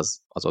 azért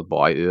az ott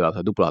baj, ő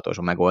a dupla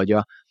 6-oson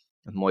megoldja.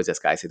 Moises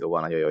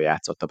Caicedoval nagyon jól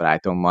játszott a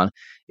Brightonban,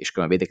 és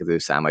külön védekező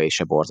számai is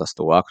se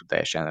borzasztóak,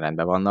 teljesen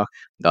rendben vannak,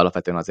 de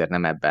alapvetően azért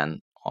nem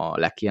ebben a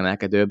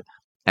legkiemelkedőbb.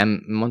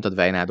 Mondtad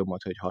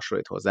Wijnaldumot, hogy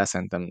hasonlít hozzá,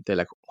 szerintem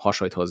tényleg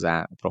hasonlít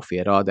hozzá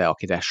profilra, de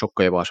akire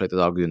sokkal jobban hasonlít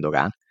az a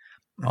Gündogan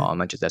a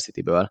Manchester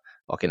Cityből,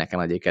 aki nekem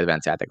egyik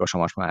kedvenc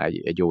játékosom most már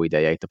egy jó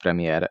ideje itt a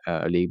Premier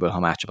League-ből, ha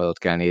más csapatot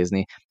kell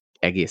nézni,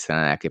 egészen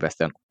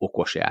elképesztően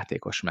okos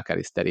játékos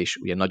McAllister is,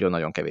 ugye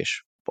nagyon-nagyon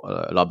kevés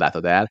labdát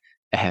ad el,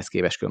 ehhez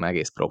képest külön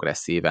egész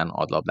progresszíven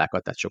ad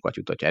labdákat, tehát sokat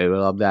jutatja elő a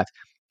labdát.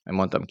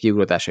 Mondtam,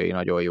 kiugratásai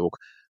nagyon jók,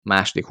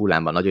 második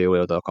hullámban nagyon jól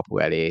oda a kapu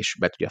elé, és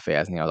be tudja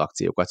fejezni az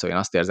akciókat. Szóval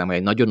én azt érzem, hogy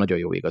egy nagyon-nagyon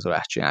jó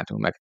igazolást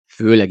csináltunk meg,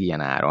 főleg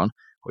ilyen áron,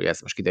 hogy ez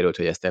most kiderült,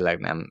 hogy ez tényleg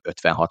nem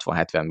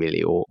 50-60-70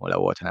 millió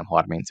volt, hanem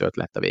 35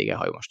 lett a vége,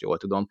 ha most jól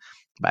tudom,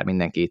 bár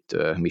mindenki itt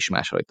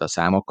mismásol itt a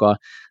számokkal,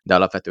 de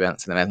alapvetően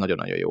szerintem ez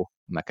nagyon-nagyon jó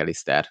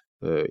McAllister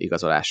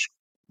igazolás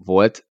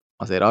volt.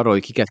 Azért arról,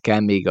 hogy kiket kell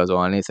még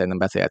igazolni, szerintem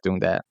beszéltünk,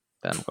 de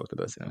nem akarok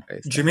beszélni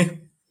McAllister.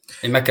 Jimmy?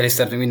 Én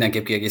McAllistert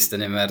mindenképp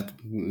kiegészíteném, mert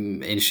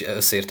én is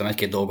összeírtam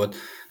egy-két dolgot.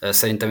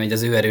 Szerintem így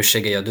az ő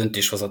erősségei, a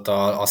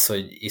döntéshozatal, az,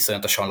 hogy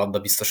iszonyatosan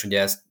labdabiztos,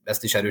 ugye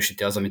ezt is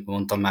erősíti az, amit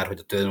mondtam már, hogy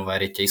a turnover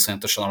rate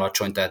iszonyatosan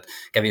alacsony, tehát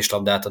kevés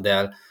labdát ad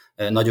el,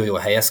 nagyon jól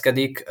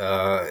helyezkedik,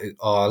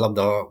 a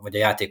labda vagy a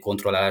játék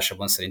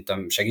kontrollálásában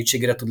szerintem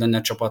segítségére tud lenni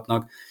a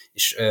csapatnak,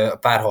 és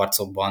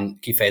párharcokban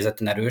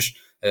kifejezetten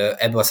erős.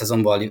 Ebben a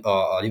szezonban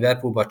a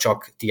Liverpoolban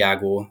csak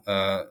Thiago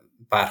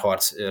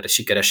párharc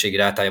sikerességi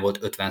rátája volt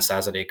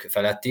 50%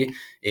 feletti,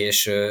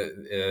 és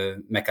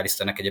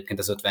McAllisternek egyébként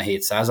az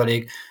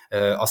 57%.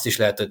 Azt is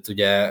lehetett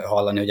ugye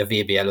hallani, hogy a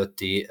VB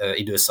előtti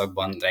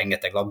időszakban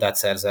rengeteg labdát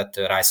szerzett,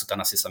 Rice után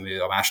azt hiszem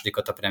ő a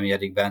másodikat a Premier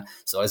League-ben,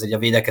 szóval ez egy a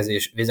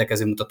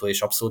védekező mutató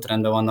is abszolút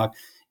rendben vannak,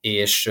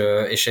 és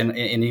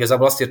én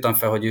igazából azt írtam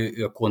fel, hogy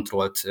ő a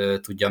kontrollt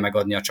tudja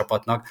megadni a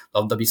csapatnak,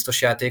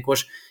 labdabiztos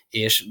játékos,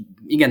 és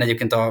igen,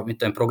 egyébként a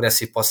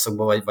progresszív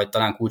passzokba, vagy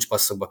talán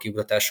kulcspasszokba,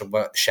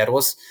 kiugratásokba se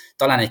rossz,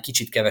 talán egy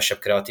kicsit kevesebb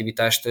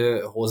kreativitást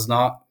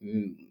hozna,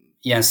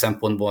 ilyen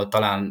szempontból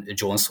talán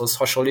Joneshoz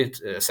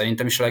hasonlít,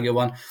 szerintem is a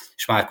legjobban,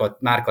 és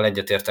Márkkal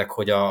egyetértek,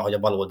 hogy a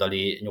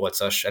baloldali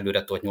 8-as,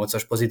 előre tolt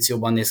 8-as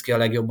pozícióban néz ki a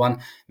legjobban,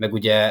 meg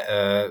ugye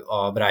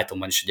a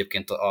Brightonban is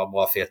egyébként a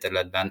bal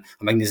félterületben,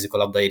 ha megnézzük a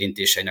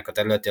labdaérintéseinek a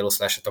területi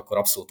eloszlását, akkor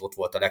abszolút ott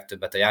volt a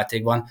legtöbbet a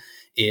játékban,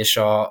 és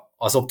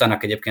az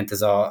Optának egyébként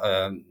ez a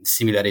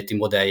similarity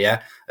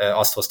modellje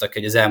azt hozta ki,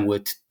 hogy az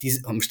elmúlt,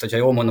 most hogyha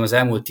jól mondom, az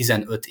elmúlt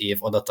 15 év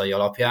adatai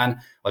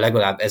alapján a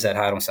legalább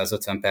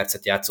 1350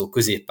 percet játszó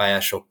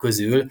középpályások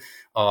közül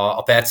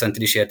a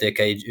percentilis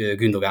értékei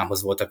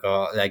Gündogánhoz voltak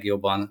a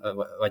legjobban,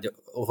 vagy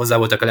hozzá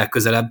voltak a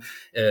legközelebb,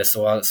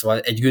 szóval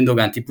egy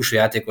Gündogán típusú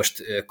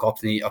játékost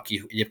kapni,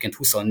 aki egyébként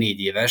 24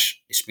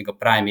 éves, és még a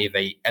prime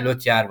évei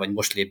előtt jár, vagy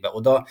most lép be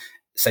oda,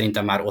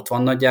 szerintem már ott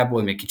van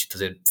nagyjából, még kicsit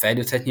azért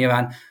fejlődhet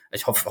nyilván,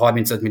 egy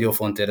 35 millió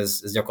fontért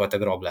ez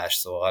gyakorlatilag rablás,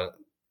 szóval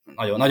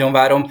nagyon, nagyon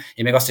várom.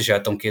 Én még azt is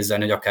el tudom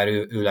képzelni, hogy akár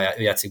ő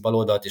játszik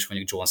baloldalt, és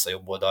mondjuk Jones a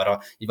jobb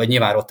oldalra, vagy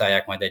nyilván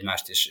rotálják majd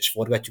egymást, és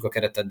forgatjuk a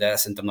keretet, de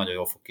szerintem nagyon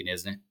jól fog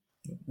kinézni.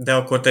 De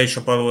akkor te is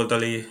a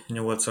baloldali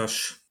 8-as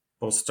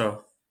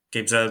posztra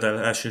képzeld el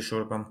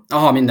elsősorban.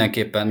 Aha,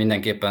 mindenképpen.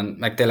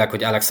 Meg tényleg,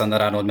 hogy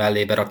Alexander Arnold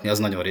mellébe rakni,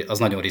 az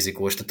nagyon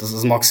rizikós. Tehát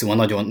az maximum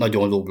nagyon,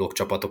 nagyon low block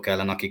csapatok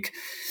ellen,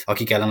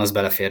 akik ellen az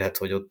beleférhet,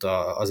 hogy ott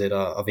azért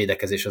a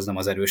védekezés az nem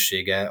az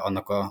erőssége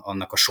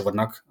annak a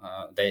sornak,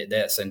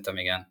 de szerintem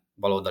igen,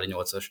 baloldali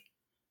 8-as.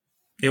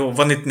 Jó,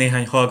 van itt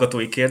néhány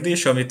hallgatói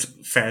kérdés, amit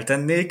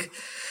feltennék.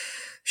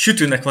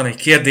 Sütőnek van egy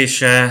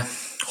kérdése,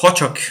 ha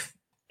csak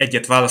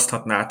egyet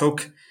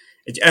választhatnátok,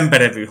 egy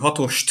emberevő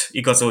hatost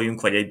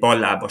igazoljunk, vagy egy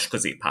ballábas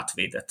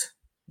középhátvédet.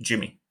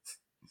 Jimmy.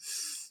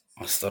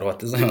 Azt a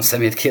rohadt, ez nagyon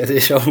szemét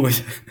kérdés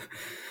amúgy.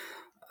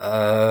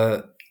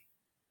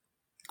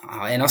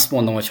 Én azt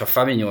mondom, hogy ha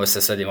Fabinho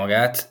összeszedi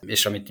magát,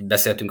 és amit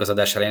beszéltünk az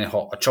adás elején,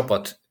 ha a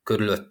csapat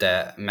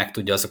körülötte meg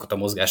tudja azokat a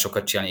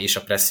mozgásokat csinálni, és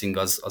a pressing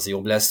az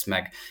jobb lesz,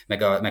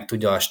 meg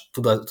tud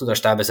a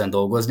stáb ezen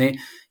dolgozni,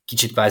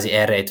 kicsit kvázi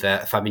elrejtve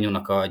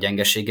Fabinho-nak a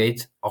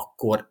gyengeségeit,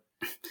 akkor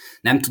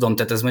nem tudom,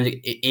 tehát ez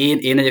mondjuk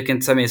én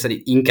egyébként személy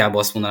szerint inkább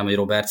azt mondanám, hogy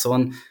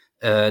Robertson,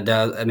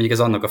 de mondjuk ez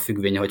annak a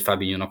függvénye, hogy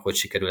Fabinho-nak hogy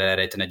sikerül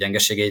elrejteni a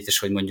gyengeségeit, és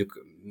hogy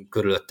mondjuk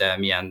körülötte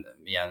milyen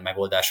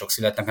megoldások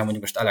születnek, mert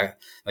mondjuk most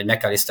vagy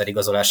McAllister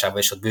igazolásában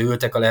is ott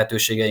bővültek a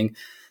lehetőségeink,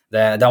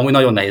 de amúgy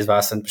nagyon nehéz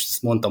választani, most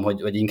ezt mondtam,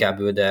 hogy inkább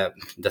ő, de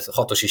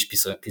hatos is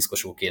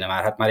piszkosul kéne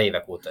már, hát már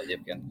évek óta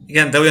egyébként.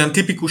 Igen, de olyan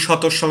tipikus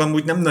hatossal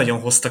amúgy nem nagyon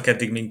hoztak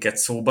eddig minket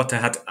szóba,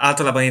 tehát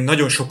általában én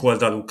nagyon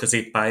sokoldalú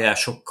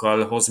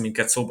középpályásokkal hoz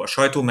minket szóba a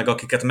sajtó, meg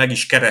akiket meg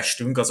is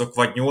kerestünk, azok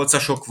vagy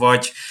nyolcasok,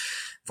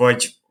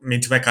 vagy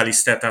mint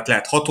McAllister, tehát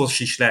lehet hatos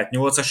is, lehet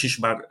nyolcas is,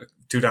 bár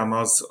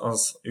Türám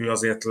ő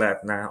azért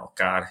lehetne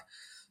akár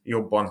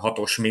jobban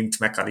hatos, mint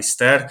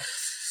McAllister.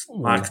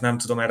 Márk, nem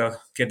tudom erre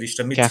a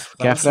kérdésre mit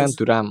Kefren,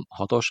 Türám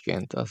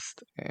hatosként,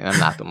 azt én nem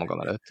látom magam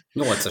előtt.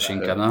 8-as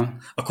inkább, nem?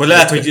 Akkor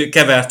lehet, hogy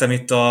kevertem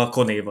itt a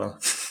Konéval.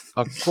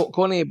 A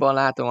Konéban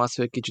látom azt,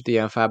 hogy kicsit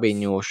ilyen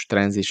Fabinho-s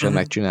transition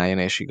megcsináljon,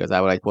 és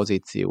igazából egy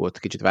pozíciót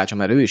kicsit váltson,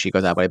 mert ő is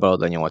igazából egy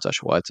baloldali 8-as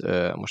volt,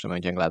 most a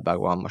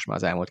Mönchengladbachban, most már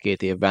az elmúlt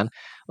 2 évben.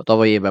 A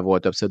tavalyi évben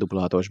volt többször dupla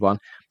hatosban,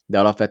 de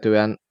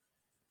alapvetően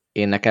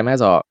nekem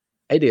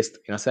egyrészt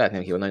én azt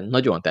szeretném hívni, hogy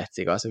nagyon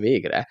tetszik az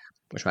végre,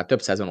 most már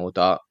több szezon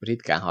óta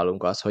ritkán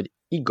hallunk azt, hogy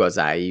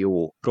igazán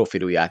jó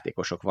profilú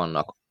játékosok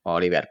vannak a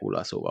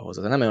Liverpool-al szóval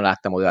hozzá. Nem nagyon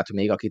láttam olyat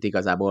még, akit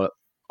igazából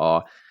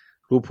a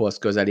klubhoz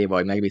közeli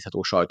vagy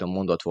megbízható sajton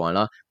mondott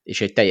volna,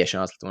 és egy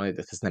teljesen azt mondom,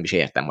 hogy ezt nem is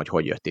értem,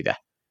 hogy jött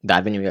ide.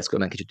 Darwin Núñez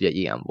különben kicsit ugye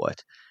ilyen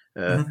volt.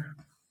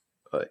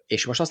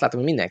 És most azt látom,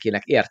 hogy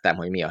mindenkinek értem,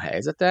 hogy mi a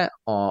helyzete.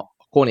 A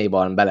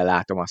Konéban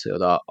belelátom azt, hogy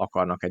oda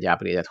akarnak egy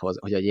upgrade-et hozni,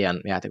 hogy egy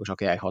ilyen játékos,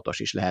 aki egy hatos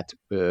is lehet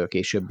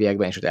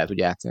későbbiekben, és ott el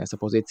tudja játszani ezt a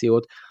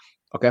pozíciót.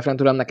 A Kefren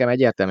Türám nekem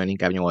egyértelműen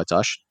inkább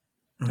 8-as,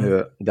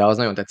 de az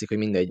nagyon tetszik, hogy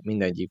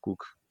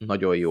mindegyikük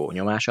nagyon jó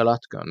nyomás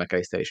alatt, különben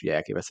McAllister is ugye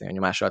elképesztően a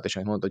nyomás alatt, és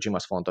amit mondta Jim,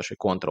 az fontos, hogy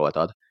kontrollt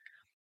ad,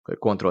 hogy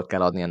kontrollt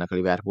kell adni ennek a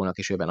Liverpoolnak,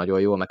 és őben nagyon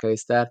jó a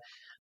McAllister,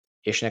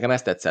 és nekem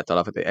ezt tetszett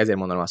alapvetően, ezért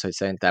mondanom azt, hogy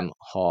szerintem,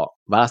 ha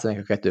választanék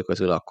a kettő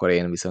közül, akkor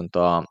én viszont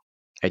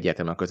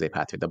egyértelműen a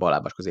középhátvéd, a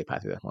ballábas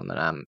középhátvédet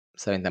mondanám.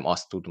 Szerintem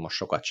azt tud most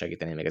sokat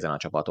segíteni még ezen a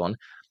csapaton,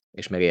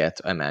 és még ilyet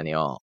emelni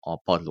a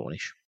padlón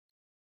is.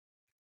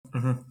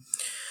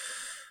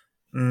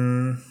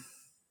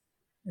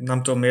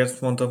 Nem tudom,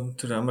 miért mondtam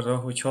Türámra,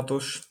 hogy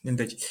hatos,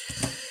 mindegy.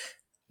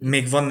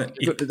 Még van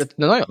itt... De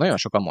nagyon, nagyon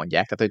sokan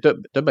mondják, tehát hogy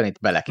többen itt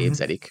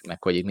beleképzelik,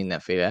 meg hogy itt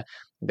mindenféle,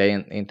 de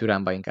én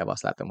Türánban inkább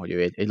azt látom, hogy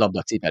ő egy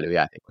labdacipelő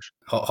játékos.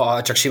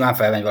 Ha csak simán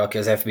felmegy valaki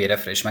az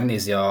FBref-re és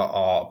megnézi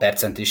a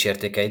percentis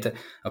értékeit,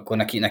 akkor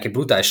neki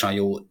brutálisan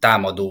jó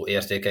támadó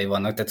értékei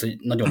vannak, tehát hogy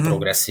nagyon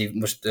progresszív.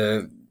 Most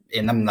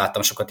én nem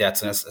láttam sokat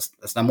játszani,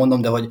 ezt nem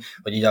mondom, de hogy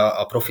így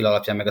a profil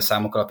alapján, meg a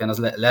számok alapján az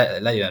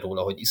lejön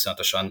róla, hogy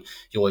iszonyatosan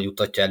jól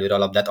juttatja előre a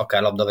labdát,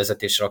 akár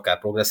labdavezetésre, akár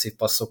progresszív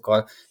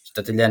passzokkal,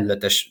 tehát egy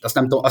lendületes,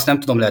 azt nem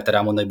tudom lehet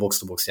rámondani, hogy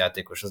box-to-box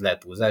játékos, az lehet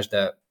túlzás,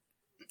 de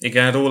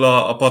igen,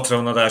 róla a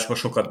Patreon adásban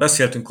sokat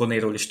beszéltünk,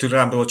 Konéról és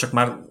Türámról, csak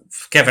már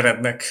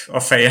keverednek a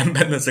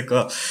fejemben ezek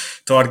a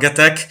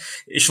targetek.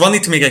 És van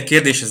itt még egy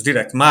kérdés, ez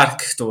direkt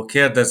Márktól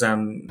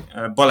kérdezem,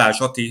 Balázs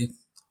Ati,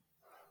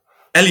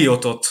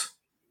 Elliotot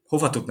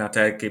hova tudnád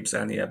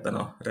elképzelni ebben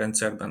a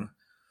rendszerben?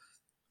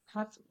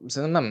 Hát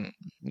szerintem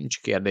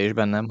nincs kérdés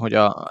bennem, hogy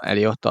a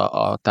Elliott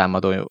a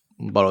támadó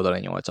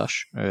baloldali 8-as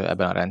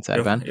ebben a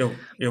rendszerben.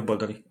 Jobb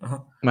oldali.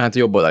 Aha. Mert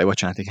jobb oldali,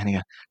 bocsánat,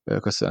 igen,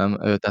 köszönöm.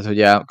 Tehát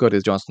ugye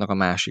Curtis Johnsonnak a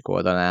másik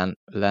oldalán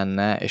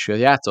lenne, és ő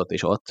játszott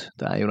is ott,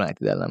 talán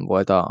United ellen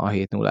volt a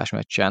 7-0-ás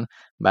meccsen,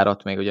 bár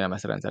ott még ugye nem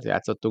ezt a rendszert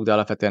játszottuk, de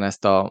alapvetően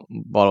ezt a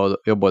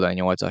jobb oldali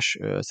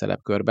 8-as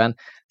szerepkörben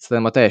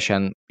szerintem a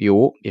teljesen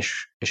jó,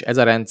 és ez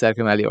a rendszer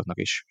Elliottnak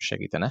is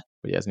segítene,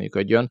 hogy ez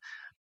működjön.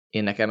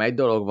 Én nekem egy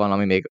dolog van,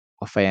 ami még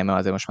a fejemben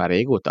azért most már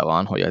régóta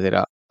van, hogy azért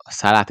a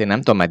Szálát én nem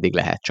tudom, meddig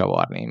lehet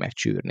csavarni, meg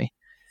csűrni.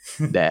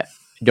 De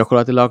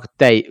gyakorlatilag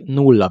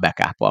nulla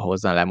backup-val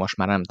hozzá le most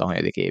már nem tudom,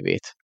 hanyadik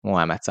évét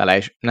Mohamed Salah,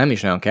 és nem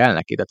is nagyon kell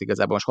neki, tehát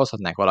igazából most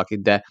hozhatnánk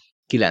valakit, de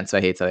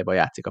 97%-ban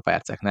játszik a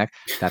perceknek,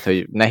 tehát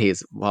hogy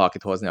nehéz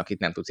valakit hozni, akit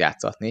nem tudsz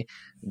játszatni,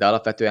 de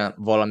alapvetően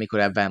valamikor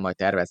ebben majd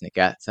tervezni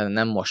kell.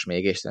 Szerintem nem most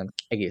még, és szerintem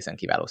egészen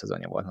kiváló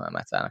szezonja volt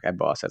Mohamed Salahnak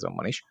ebben a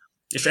szezonban is.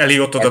 És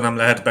Elliott oda nem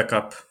lehet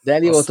backup. De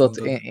Elliotot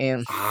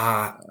én...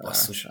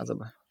 basszus.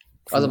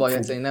 Az a baj,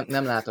 hogy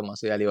nem látom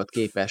azt, hogy Elliott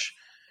képes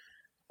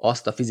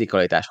azt a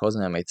fizikalitást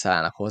hozni, amit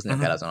Salahnak hoznia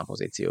kell azon a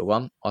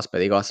pozícióban, az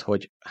pedig az,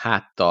 hogy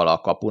háttal a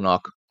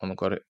kapunak,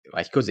 amikor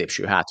egy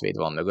középső hátvéd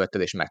van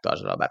mögötted, és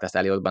megtartsd a labdát. Ezt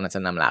Elliottban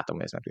egyszerűen nem látom,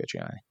 hogy ezt meg tudja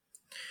csinálni.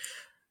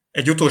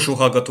 Egy utolsó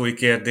hallgatói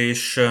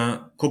kérdés,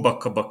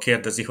 Kobak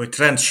kérdezi, hogy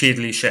trend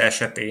sérülése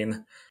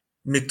esetén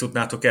mit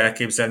tudnátok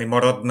elképzelni,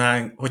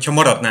 hogyha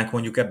maradnánk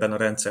mondjuk ebben a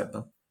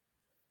rendszerben?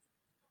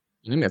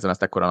 Nem érzem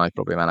ezt ekkora nagy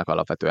problémának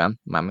alapvetően,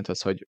 mármint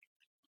az, hogy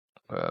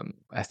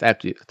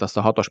azt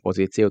a 6-os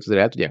pozíciót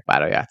azért el tudják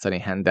párra játszani,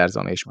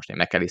 Henderson és most egy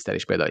McAllister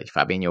is például egy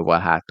Fabinhoval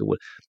hátul,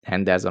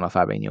 Henderson a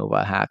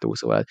Fabinhoval hátul,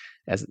 szóval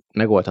ez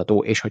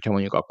megoldható, és hogyha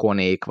mondjuk a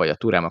Konék vagy a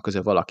Thuram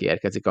között valaki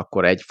érkezik,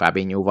 akkor egy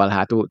Fabinhoval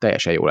hátul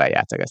teljesen jól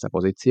eljátszák ezt a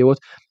pozíciót.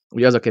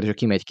 Ugye az a kérdés, hogy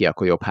ki megy ki,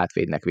 akkor jobb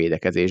hátvédnek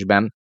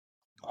védekezésben,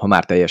 ha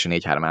már teljesen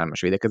 4-3-3-as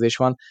védekezés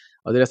van,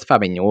 azért ezt a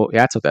Fabinho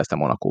játszott ezt a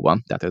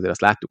Monakóban, tehát azért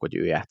azt láttuk, hogy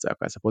ő játsza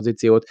ezt a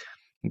pozíciót,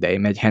 de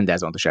én egy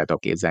Hendersont is el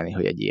tudok képzelni,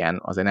 hogy egy ilyen,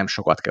 azért nem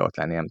sokat kell ott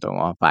lenni, nem tudom,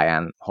 a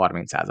pályán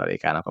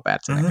 30%-ának a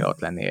percének kell ott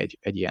lenni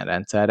egy ilyen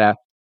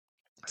rendszerrel.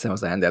 Szerintem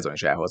az a Henderson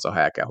is elhozza, ha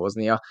el kell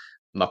hoznia,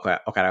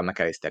 akár a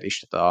McAllister is,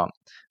 tehát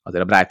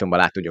azért a Brightonban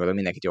láttuk, hogy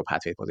mindenkit jobb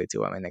hátvéd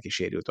pozícióval, mindenki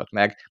sérült ott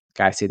meg.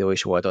 Caicedo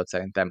is volt ott,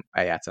 szerintem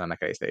eljátszana a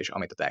McAllister is,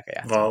 amit ott el kell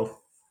játszani.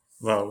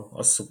 Wow,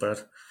 az szuper.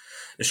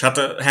 És hát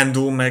a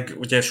Hendo meg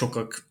ugye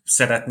sokak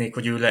szeretnék,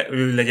 hogy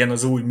ő legyen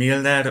az új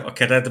Milner a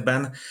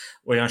keretben,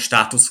 olyan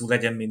státuszú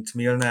legyen, mint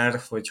Milner,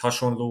 hogy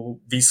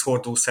hasonló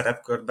vízhordó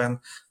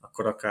szerepkörben,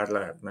 akkor akár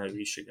lehetne ő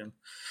is, igen.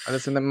 Hát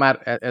szerintem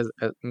már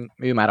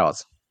ő már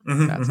az.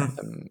 Tehát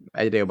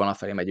egyre jobban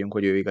afelé megyünk,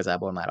 hogy ő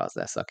igazából már az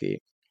lesz,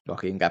 aki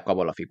inkább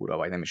kabala figura,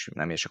 vagy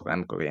nem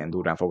akkor ilyen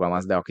durván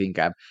fogalmaz, de aki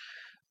inkább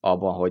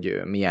abban,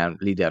 hogy milyen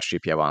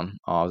leadershipje van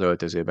az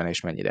öltözőben,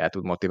 és mennyire el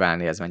tud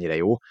motiválni, ez mennyire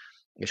jó,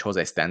 és hoz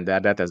egy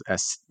standardet,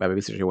 ez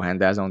biztos jó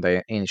Henderson, de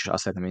én is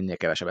azt szeretném, hogy minél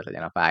kevesebbet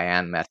legyen a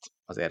pályán, mert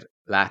azért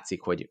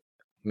látszik, hogy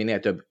minél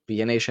több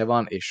pihenése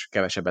van, és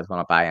kevesebbet van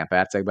a pályán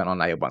percekben,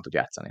 annál jobban tud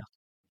játszani.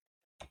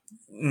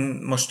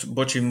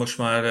 Most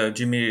már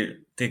Jimmy,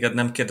 téged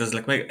nem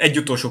kérdezlek meg. Egy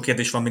utolsó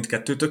kérdés van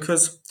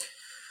mindkettőtökhöz.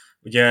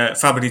 Ugye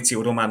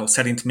Fabrizio Romano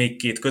szerint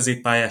még 2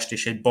 középpályást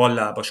és egy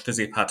ballábas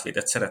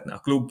középhátvédet szeretne a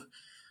klub.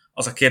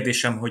 Az a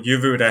kérdésem, hogy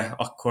jövőre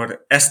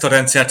akkor ezt a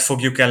rendszert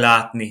fogjuk-e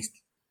látni,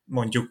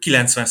 mondjuk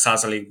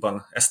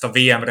 90%-ban ezt a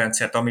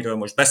WM-rendszert, amiről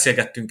most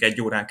beszélgettünk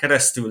 1 órán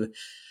keresztül,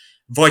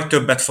 vagy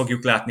többet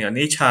fogjuk látni a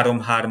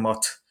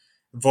 4-3-3-at,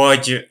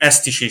 vagy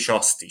ezt is és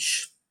azt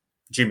is.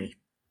 Jimmy,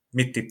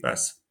 mit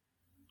tippelsz?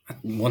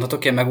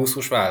 Mondhatok én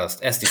megúszós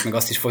választ? Ezt is, meg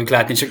azt is fogjuk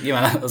látni, csak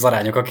nyilván az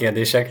arányok a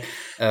kérdések.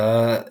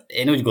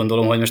 Én úgy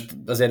gondolom, hogy most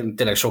azért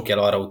tényleg sok jel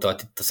arra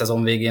utalt itt a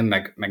szezon végén,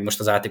 meg most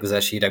az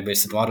átigazási hírekben, és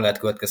szerintem arra lehet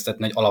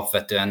következtetni, hogy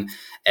alapvetően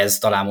ez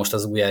talán most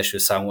az új első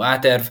számú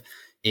áterv,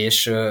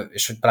 és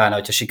hogy pláne,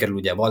 hogyha sikerül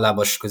ugye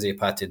ballábas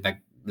középhátvéd,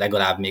 meg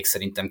legalább még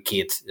szerintem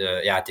 2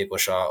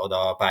 játékos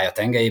oda a pálya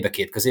tengelyébe,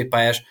 2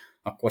 középpályás,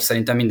 akkor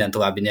szerintem minden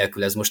további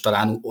nélkül ez most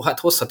talán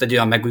hozhat egy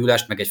olyan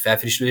megújulást, meg egy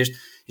felfrissülést,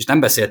 és nem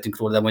beszéltünk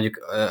róla, de mondjuk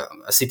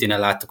a Citynél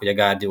láttuk, hogy a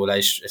Guardiola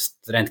is ezt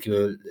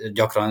rendkívül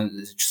gyakran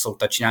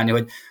szokta csinálni,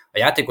 hogy a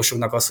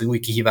játékosoknak az, hogy új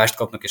kihívást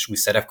kapnak és új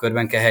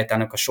szerepkörben kell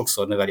helytállnak, az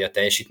sokszor növeli a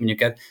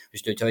teljesítményüket,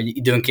 és hogyha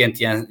időnként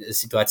ilyen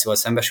szituációval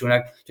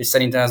szembesülnek, úgyhogy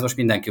szerintem ez most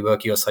mindenkiből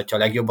kihozhatja a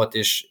legjobbat,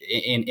 és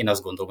én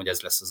azt gondolom, hogy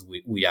ez lesz az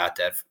új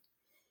játerv.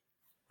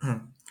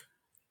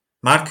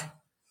 Mark?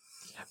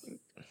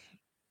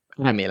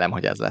 Remélem,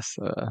 hogy ez lesz.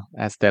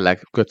 Ez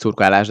tényleg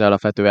kötszurkálás, de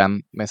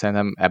alapvetően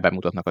szerintem ebben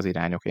mutatnak az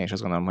irányok. Én is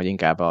azt gondolom, hogy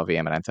inkább a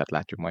WM-rendszert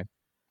látjuk majd.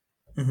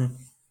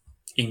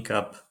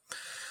 Inkább.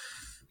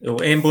 Jó,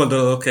 én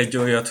boldogok egy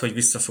olyat, hogy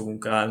vissza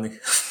fogunk állni.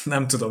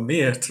 Nem tudom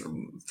miért.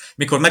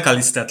 Mikor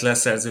McAllistert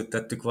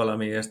leszerződtettük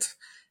valamiért,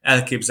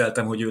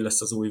 elképzeltem, hogy ő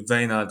lesz az új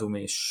Wijnaldum,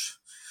 és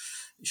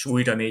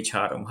újra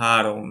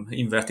 4-3-3,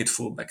 inverted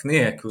fullback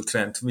nélkül,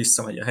 Trent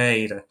visszamegy a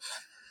helyére.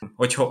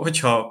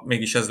 Hogyha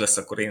mégis ez lesz,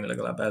 akkor én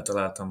legalább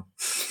eltaláltam.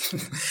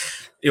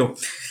 Jó.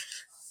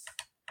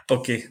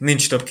 Oké,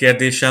 nincs több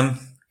kérdésem.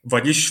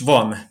 Vagyis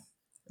van.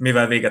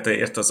 Mivel véget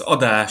ért az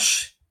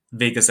adás,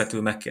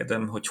 végezetül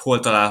megkérdem, hogy hol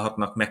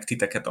találhatnak meg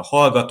titeket a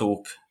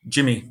hallgatók.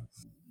 Jimmy?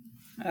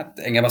 Hát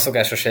engem a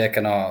szokásos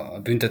helyeken a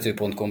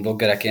büntető.com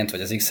bloggereként,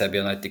 vagy az XRB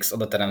Analytics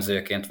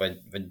adateremzőjeként, vagy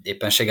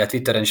éppenséggel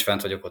Twitteren is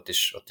fent vagyok, ott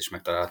is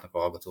megtalálhatnak a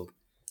hallgatók.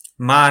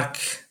 Mark?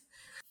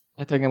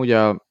 Hát engem ugye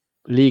a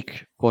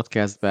League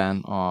podcastben,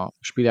 a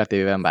Spiller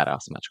TV-ben, bár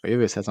azt már csak a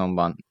jövő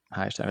szezonban,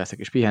 hál' Istennek leszek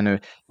is pihenő,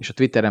 és a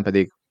Twitteren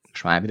pedig,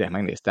 most már direkt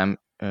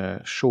megnéztem,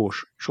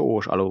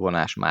 sós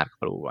alóvonás, Mark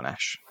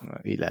alóvonás,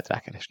 így lehet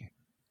rákeresni.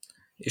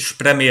 És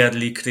Premier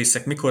League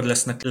részek mikor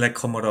lesznek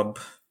leghamarabb?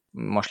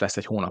 Most lesz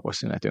egy hónapos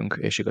szünetünk,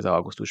 és igaz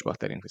augusztusban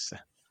terünk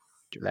vissza.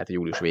 Lehet, hogy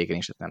július végén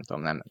is, nem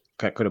tudom,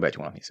 körülbelül egy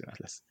hónapnyi szünet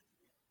lesz.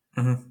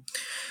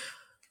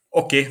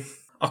 Oké,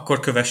 akkor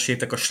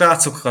kövessétek a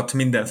srácokat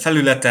minden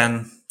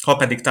felületen, ha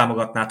pedig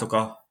támogatnátok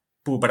a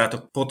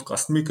Poolbarátok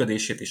podcast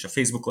működését és a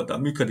Facebook oldal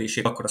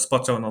működését, akkor azt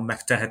Patreonon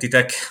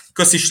megtehetitek.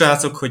 Köszi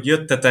srácok, hogy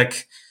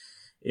jöttetek,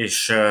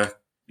 és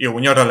jó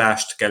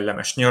nyaralást,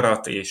 kellemes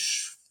nyarat,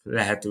 és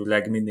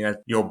lehetőleg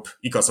minél jobb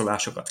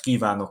igazolásokat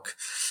kívánok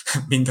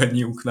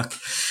mindannyiunknak.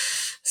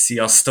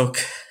 Sziasztok!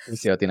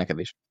 Köszi Ati neked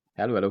is.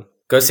 Hello, hello!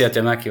 Köszi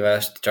a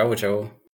meghívást, ciao, ciao!